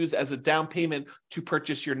to use as a down payment to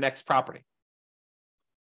purchase your next property.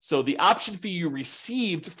 So the option fee you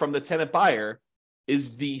received from the tenant buyer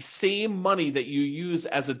is the same money that you use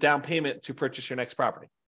as a down payment to purchase your next property.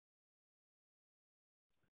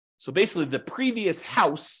 So basically, the previous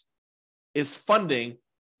house is funding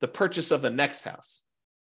the purchase of the next house.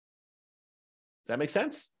 Does that make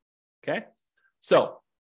sense? Okay. So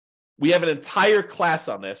we have an entire class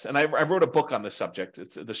on this, and I wrote a book on this subject.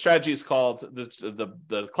 The strategy is called,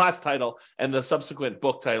 the class title and the subsequent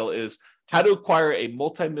book title is How to Acquire a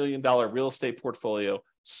Multi-Million-Dollar Real Estate Portfolio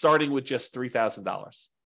Starting with Just $3,000.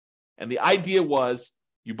 And the idea was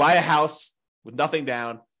you buy a house with nothing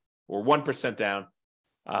down or 1% down,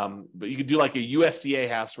 but you could do like a USDA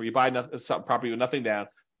house where you buy some property with nothing down.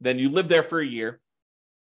 Then you live there for a year.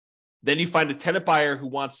 Then you find a tenant buyer who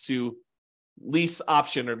wants to lease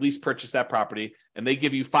option or lease purchase that property, and they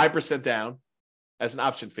give you 5% down, as an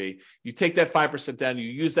option fee. You take that 5% down, you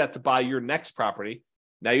use that to buy your next property.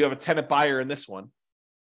 Now you have a tenant buyer in this one.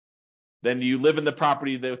 Then you live in the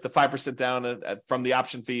property with the 5% down from the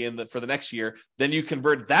option fee for the next year. Then you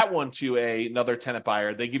convert that one to another tenant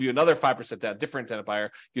buyer. They give you another 5% down, different tenant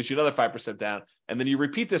buyer gives you another 5% down. And then you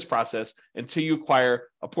repeat this process until you acquire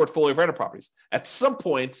a portfolio of rental properties. At some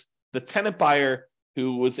point, the tenant buyer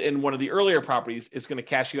who was in one of the earlier properties is going to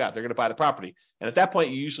cash you out. They're going to buy the property. And at that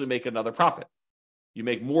point, you usually make another profit. You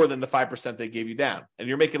make more than the 5% they gave you down. And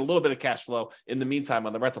you're making a little bit of cash flow in the meantime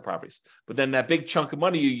on the rental properties. But then that big chunk of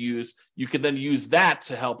money you use, you can then use that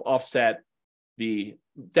to help offset the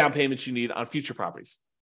down payments you need on future properties.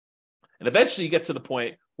 And eventually you get to the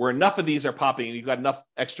point where enough of these are popping and you've got enough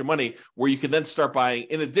extra money where you can then start buying,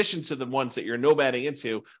 in addition to the ones that you're nomading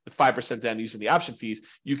into with 5% down using the option fees,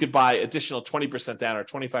 you could buy additional 20% down or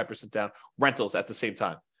 25% down rentals at the same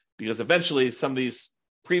time. Because eventually some of these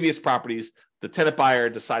previous properties, the tenant buyer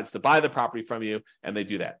decides to buy the property from you and they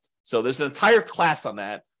do that. So there's an entire class on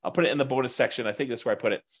that. I'll put it in the bonus section. I think that's where I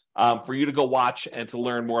put it for you to go watch and to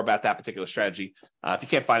learn more about that particular strategy. If you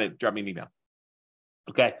can't find it, drop me an email.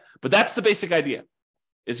 Okay. But that's the basic idea,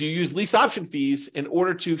 is you use lease option fees in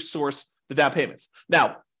order to source the down payments.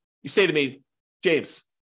 Now, you say to me, James,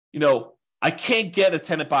 I can't get a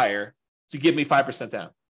tenant buyer to give me 5% down.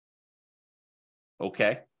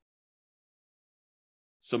 Okay.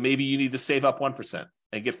 So maybe you need to save up 1%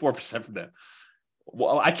 and get 4% from them.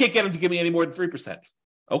 Well, I can't get them to give me any more than 3%.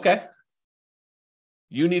 Okay.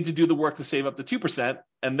 You need to do the work to save up the 2%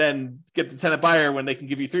 and then get the tenant buyer when they can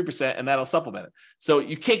give you 3% and that'll supplement it. So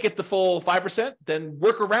you can't get the full 5%, then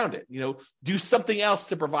work around it. Do something else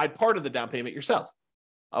to provide part of the down payment yourself.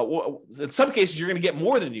 In some cases, you're going to get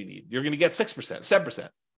more than you need. You're going to get 6%, 7%.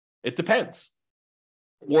 It depends.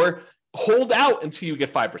 Or hold out until you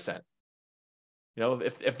get 5%.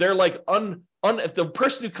 If they're like if the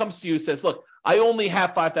person who comes to you says, look, I only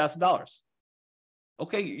have $5,000.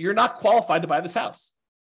 Okay, you're not qualified to buy this house.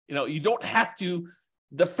 You don't have to.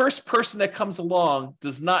 The first person that comes along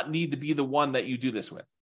does not need to be the one that you do this with.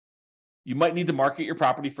 You might need to market your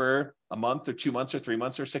property for a month or 2 months or 3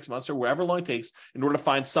 months or 6 months or whatever long it takes in order to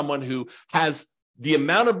find someone who has the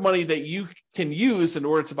amount of money that you can use in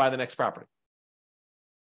order to buy the next property.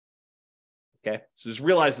 Okay, so just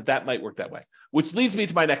realize that might work that way, which leads me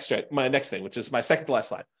to my next thing, which is my second to last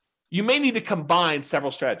slide. You may need to combine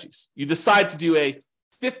several strategies. You decide to do a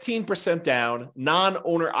 15% down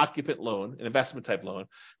non-owner occupant loan, an investment type loan.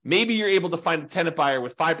 Maybe you're able to find a tenant buyer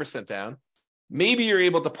with 5% down. Maybe you're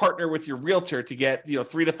able to partner with your realtor to get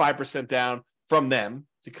 3 to 5% down from them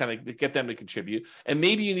to kind of get them to contribute. And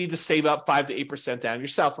maybe you need to save up 5 to 8% down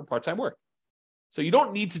yourself for part-time work. So you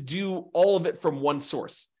don't need to do all of it from one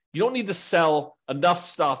source. You don't need to sell enough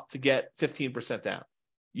stuff to get 15% down.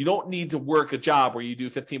 You don't need to work a job where you do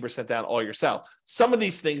 15% down all yourself. Some of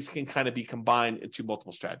these things can kind of be combined into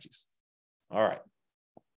multiple strategies. All right.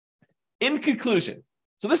 In conclusion,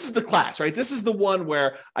 so this is the class, right? This is the one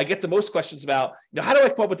where I get the most questions about, how do I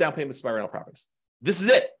come up with down payments to my rental properties? This is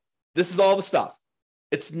it. This is all the stuff.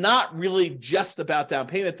 It's not really just about down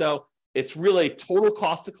payment, though. It's really total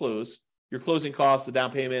cost to close, your closing costs, the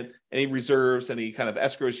down payment, any reserves, any kind of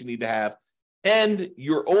escrows you need to have, and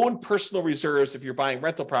your own personal reserves if you're buying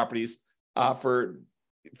rental properties for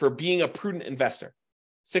being a prudent investor.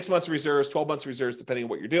 6 months of reserves, 12 months of reserves, depending on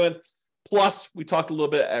what you're doing. Plus, we talked a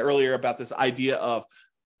little bit earlier about this idea of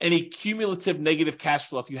any cumulative negative cash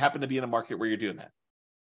flow if you happen to be in a market where you're doing that.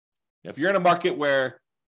 If you're in a market where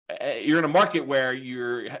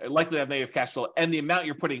you're likely to have negative cash flow and the amount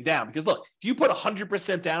you're putting down, because look, if you put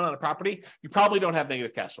 100% down on a property, you probably don't have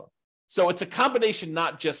negative cash flow. So it's a combination,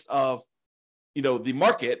 not just of, the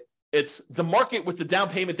market, it's the market with the down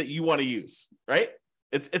payment that you want to use, right?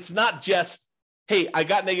 It's not just, hey, I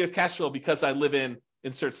got negative cash flow because I live in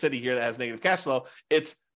insert city here that has negative cash flow.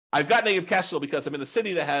 It's, I've got negative cash flow because I'm in a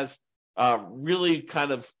city that has really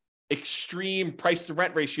kind of extreme price to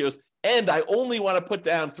rent ratios, and I only want to put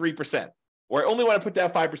down 3%, or I only want to put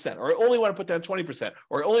down 5%, or I only want to put down 20%,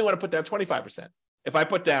 or I only want to put down 25%. If I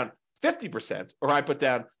put down 50%, or I put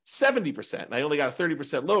down 70%, and I only got a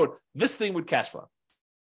 30% load, this thing would cash flow.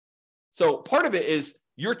 So part of it is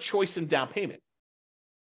your choice in down payment.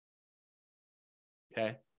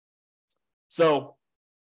 Okay. So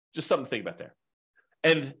just something to think about there.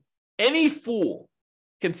 And any fool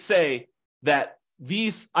can say that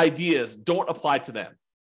these ideas don't apply to them.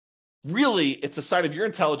 Really, it's a sign of your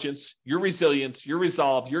intelligence, your resilience, your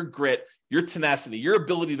resolve, your grit, your tenacity, your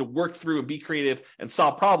ability to work through and be creative and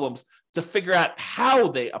solve problems to figure out how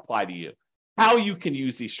they apply to you, how you can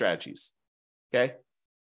use these strategies. Okay.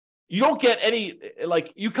 You don't get any,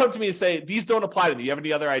 like, you come to me and say, these don't apply to me. You have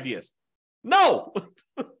any other ideas? No.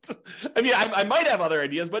 I mean, I might have other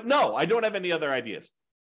ideas, but no, I don't have any other ideas.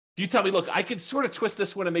 You tell me, look, I could sort of twist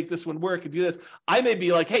this one and make this one work and do this. I may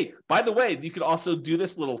be like, hey, by the way, you could also do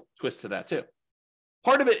this little twist to that too.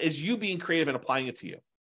 Part of it is you being creative and applying it to you.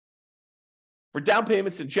 For down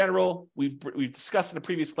payments in general, we've discussed in a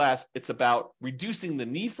previous class, it's about reducing the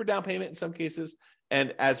need for down payment in some cases.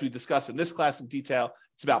 And as we discussed in this class in detail,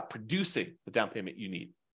 it's about producing the down payment you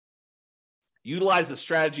need. Utilize a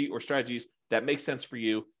strategy or strategies that make sense for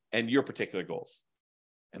you and your particular goals.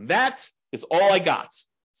 And that is all I got.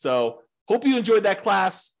 So hope you enjoyed that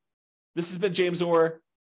class. This has been James Orr.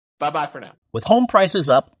 Bye-bye for now. With home prices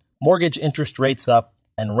up, mortgage interest rates up,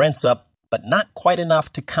 and rents up, but not quite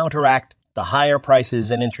enough to counteract the higher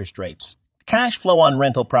prices and interest rates, cash flow on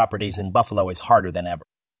rental properties in Buffalo is harder than ever.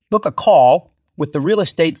 Book a call with the Real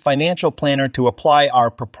Estate Financial Planner to apply our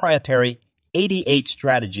proprietary 88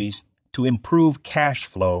 strategies to improve cash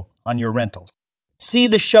flow on your rentals. See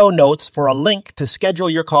the show notes for a link to schedule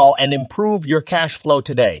your call and improve your cash flow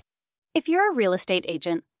today. If you're a real estate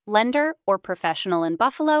agent, lender, or professional in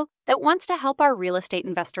Buffalo that wants to help our real estate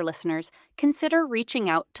investor listeners, consider reaching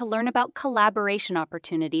out to learn about collaboration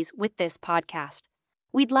opportunities with this podcast.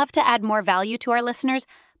 We'd love to add more value to our listeners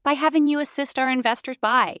by having you assist our investors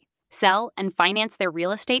buy, sell, and finance their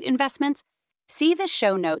real estate investments. See the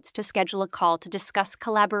show notes to schedule a call to discuss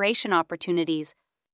collaboration opportunities.